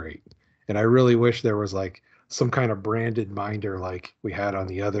look great. And I really wish there was like some kind of branded binder like we had on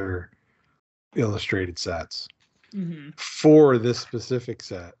the other illustrated sets for this specific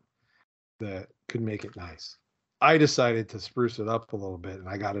set that could make it nice. I decided to spruce it up a little bit, and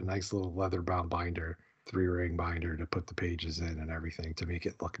I got a nice little leather bound binder, 3-ring binder to put the pages in and everything to make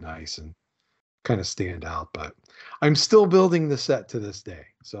it look nice and kind of stand out. But I'm still building the set to this day.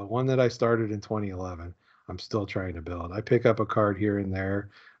 So one that I started in 2011, I'm still trying to build. I pick up a card here and there,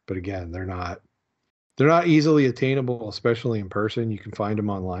 but again, they're not easily attainable, especially in person. You can find them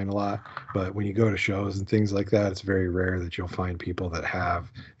online a lot, but when you go to shows and things like that, it's very rare that you'll find people that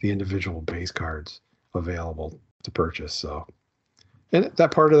have the individual base cards available to purchase. So, and that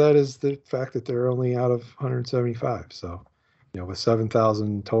part of that is the fact that they're only out of 175. So, with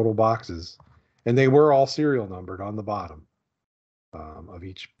 7,000 total boxes, and they were all serial numbered on the bottom of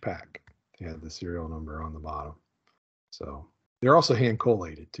each pack. They had the serial number on the bottom. So they're also hand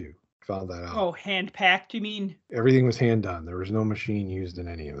collated too. In found that out. Oh, hand packed, you mean? Everything was hand done. There was no machine used in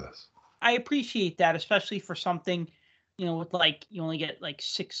any of this. I appreciate that, especially for something, with like you only get like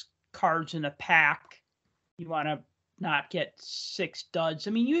 6 cards in a pack. You want to not get 6 duds.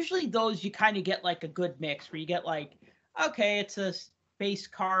 I mean, usually those you kind of get like a good mix where you get like, okay, it's a base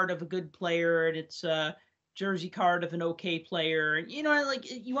card of a good player and it's a jersey card of an okay player. Like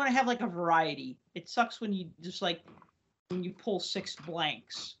you want to have like a variety. It sucks when you just like when you pull 6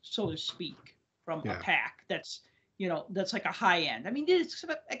 blanks, so to speak, from a pack. That's like a high end. I mean, you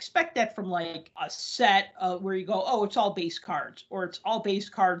expect that from like a set where you go, oh, it's all base cards, or it's all base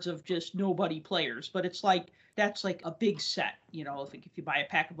cards of just nobody players. But it's like that's like a big set, if you buy a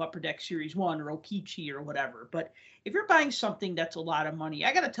pack of Upper Deck Series 1 or O-Pee-Chee or whatever. But if you're buying something that's a lot of money,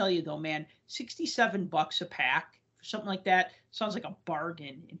 I got to tell you though, man, $67 a pack for something like that sounds like a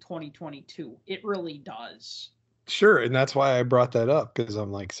bargain in 2022. It really does. Sure, and that's why I brought that up, because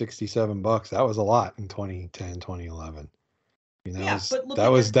I'm like $67. That was a lot in 2010, 2011.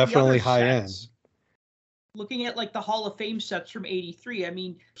 That was definitely high end. Looking at like the Hall of Fame sets from '83, I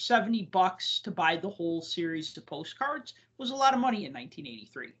mean, $70 to buy the whole series of postcards was a lot of money in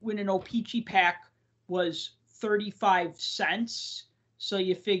 1983. When an O-Pee-Chee pack was 35 cents, so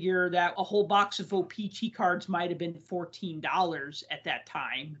you figure that a whole box of O-Pee-Chee cards might have been $14 at that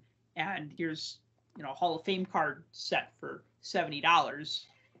time, and here's Hall of Fame card set for $70.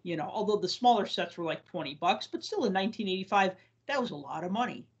 Although the smaller sets were like $20, but still in 1985, that was a lot of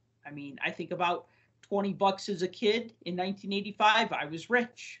money. I mean, I think about $20 as a kid in 1985, I was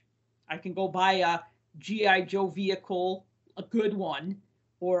rich. I can go buy a G.I. Joe vehicle, a good one,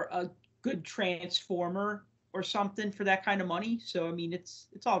 or a good Transformer or something for that kind of money. So, I mean, it's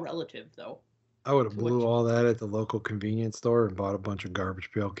all relative, though. I would have blew all that at the local convenience store and bought a bunch of Garbage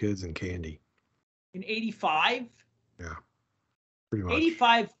Pail Kids and candy. In 85? Yeah, pretty much.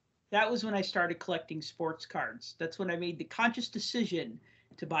 85, that was when I started collecting sports cards. That's when I made the conscious decision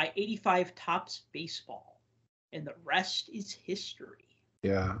to buy 85 Topps baseball. And the rest is history.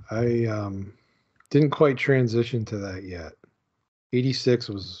 Yeah, I didn't quite transition to that yet. 86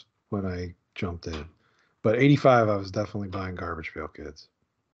 was when I jumped in. But 85, I was definitely buying Garbage Pail Kids.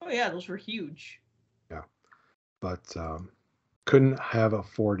 Oh, yeah, those were huge. Yeah, but couldn't have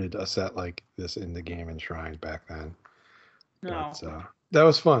afforded a set like this In The Game Enshrined back then. No. But, that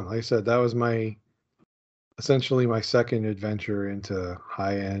was fun. Like I said, that was essentially my second adventure into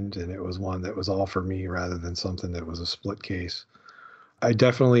high end, and it was one that was all for me rather than something that was a split case. I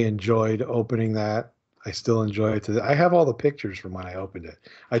definitely enjoyed opening that. I still enjoy it. I have all the pictures from when I opened it.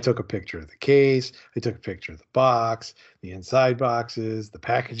 I took a picture of the case. I took a picture of the box, the inside boxes, the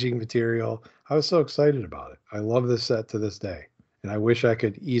packaging material. I was so excited about it. I love this set to this day, and I wish I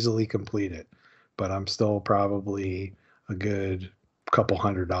could easily complete it, but I'm still probably a good couple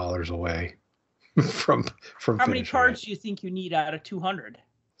 $100 away from How many cards do you think you need out of 200?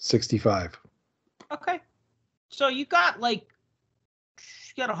 65. Okay. So you got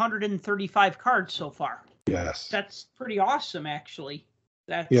 135 cards so far. Yes. That's pretty awesome, actually.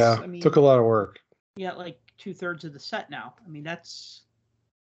 Took a lot of work. You got like 2/3 of the set now. I mean,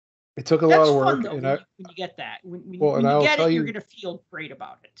 it took a lot of work. Fun, though, when you get that. When you get it, you're going to feel great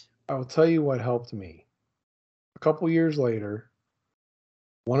about it. I will tell you what helped me. A couple years later,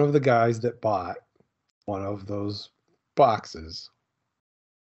 one of the guys that bought one of those boxes,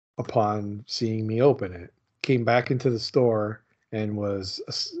 upon seeing me open it, came back into the store and was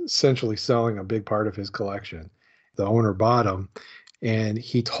essentially selling a big part of his collection. The owner bought them, and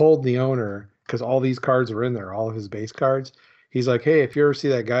he told the owner, because all these cards were in there, all of his base cards, he's like, hey, if you ever see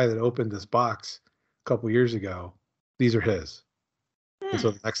that guy that opened this box a couple years ago, these are his. And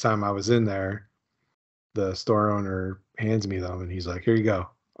so the next time I was in there, the store owner hands me them, and he's like, here you go.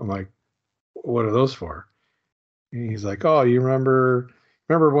 I'm like, what are those for? And he's like, oh, you remember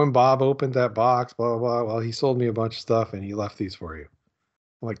when Bob opened that box, blah, blah, blah. Well, he sold me a bunch of stuff and he left these for you.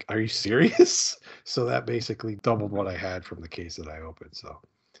 I'm like, are you serious? So that basically doubled what I had from the case that I opened. So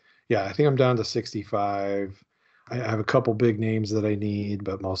yeah, I think I'm down to 65. I have a couple big names that I need,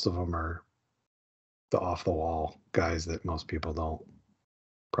 but most of them are the off the wall guys that most people don't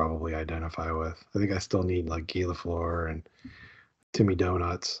probably identify with. I think I still need like Guy Lafleur and Timmy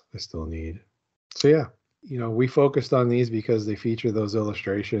Donuts. I still need. So yeah, we focused on these because they feature those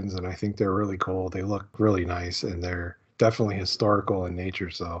illustrations, and I think they're really cool. They look really nice, and they're definitely historical in nature.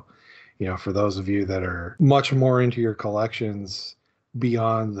 So, for those of you that are much more into your collections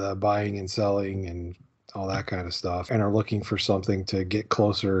beyond the buying and selling and all that kind of stuff, and are looking for something to get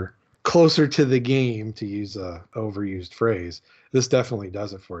closer to the game, to use a overused phrase, this definitely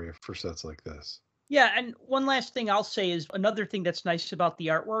does it for you for sets like this. Yeah, and one last thing I'll say is another thing that's nice about the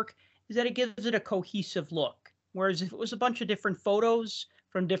artwork is that it gives it a cohesive look. Whereas if it was a bunch of different photos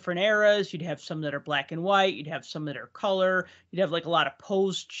from different eras, you'd have some that are black and white, you'd have some that are color, you'd have like a lot of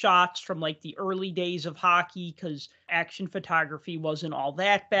posed shots from like the early days of hockey because action photography wasn't all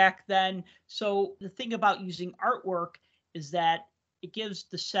that back then. So the thing about using artwork is that it gives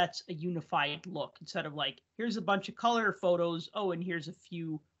the sets a unified look instead of like, here's a bunch of color photos, oh, and here's a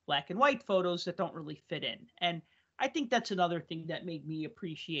few black and white photos that don't really fit in. And I think that's another thing that made me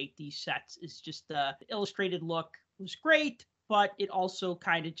appreciate these sets is just the illustrated look was great, but it also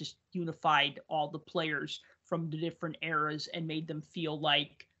kind of just unified all the players from the different eras and made them feel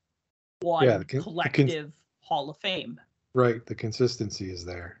like one collective Hall of Fame. Right. The consistency is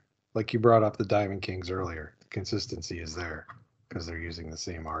there. Like you brought up the Diamond Kings earlier. The consistency is there because they're using the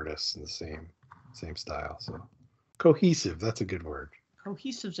same artists and the same style. So cohesive, that's a good word.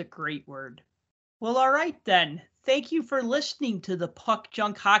 Cohesive's a great word. Well, all right then. Thank you for listening to the Puck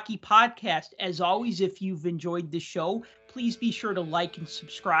Junk Hockey Podcast. As always, if you've enjoyed the show, please be sure to like and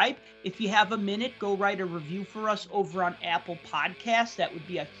subscribe. If you have a minute, go write a review for us over on Apple Podcasts. That would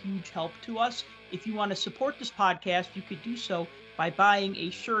be a huge help to us. If you want to support this podcast, you could do so by buying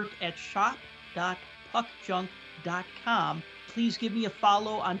a shirt at shop.puckjunk.com. Please give me a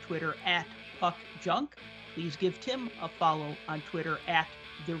follow on Twitter at PuckJunk. Please give Tim a follow on Twitter at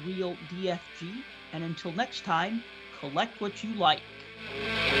TheRealDFG. And until next time, collect what you like.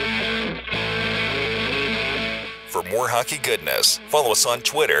 For more hockey goodness, follow us on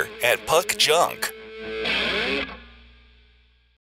Twitter at PuckJunk.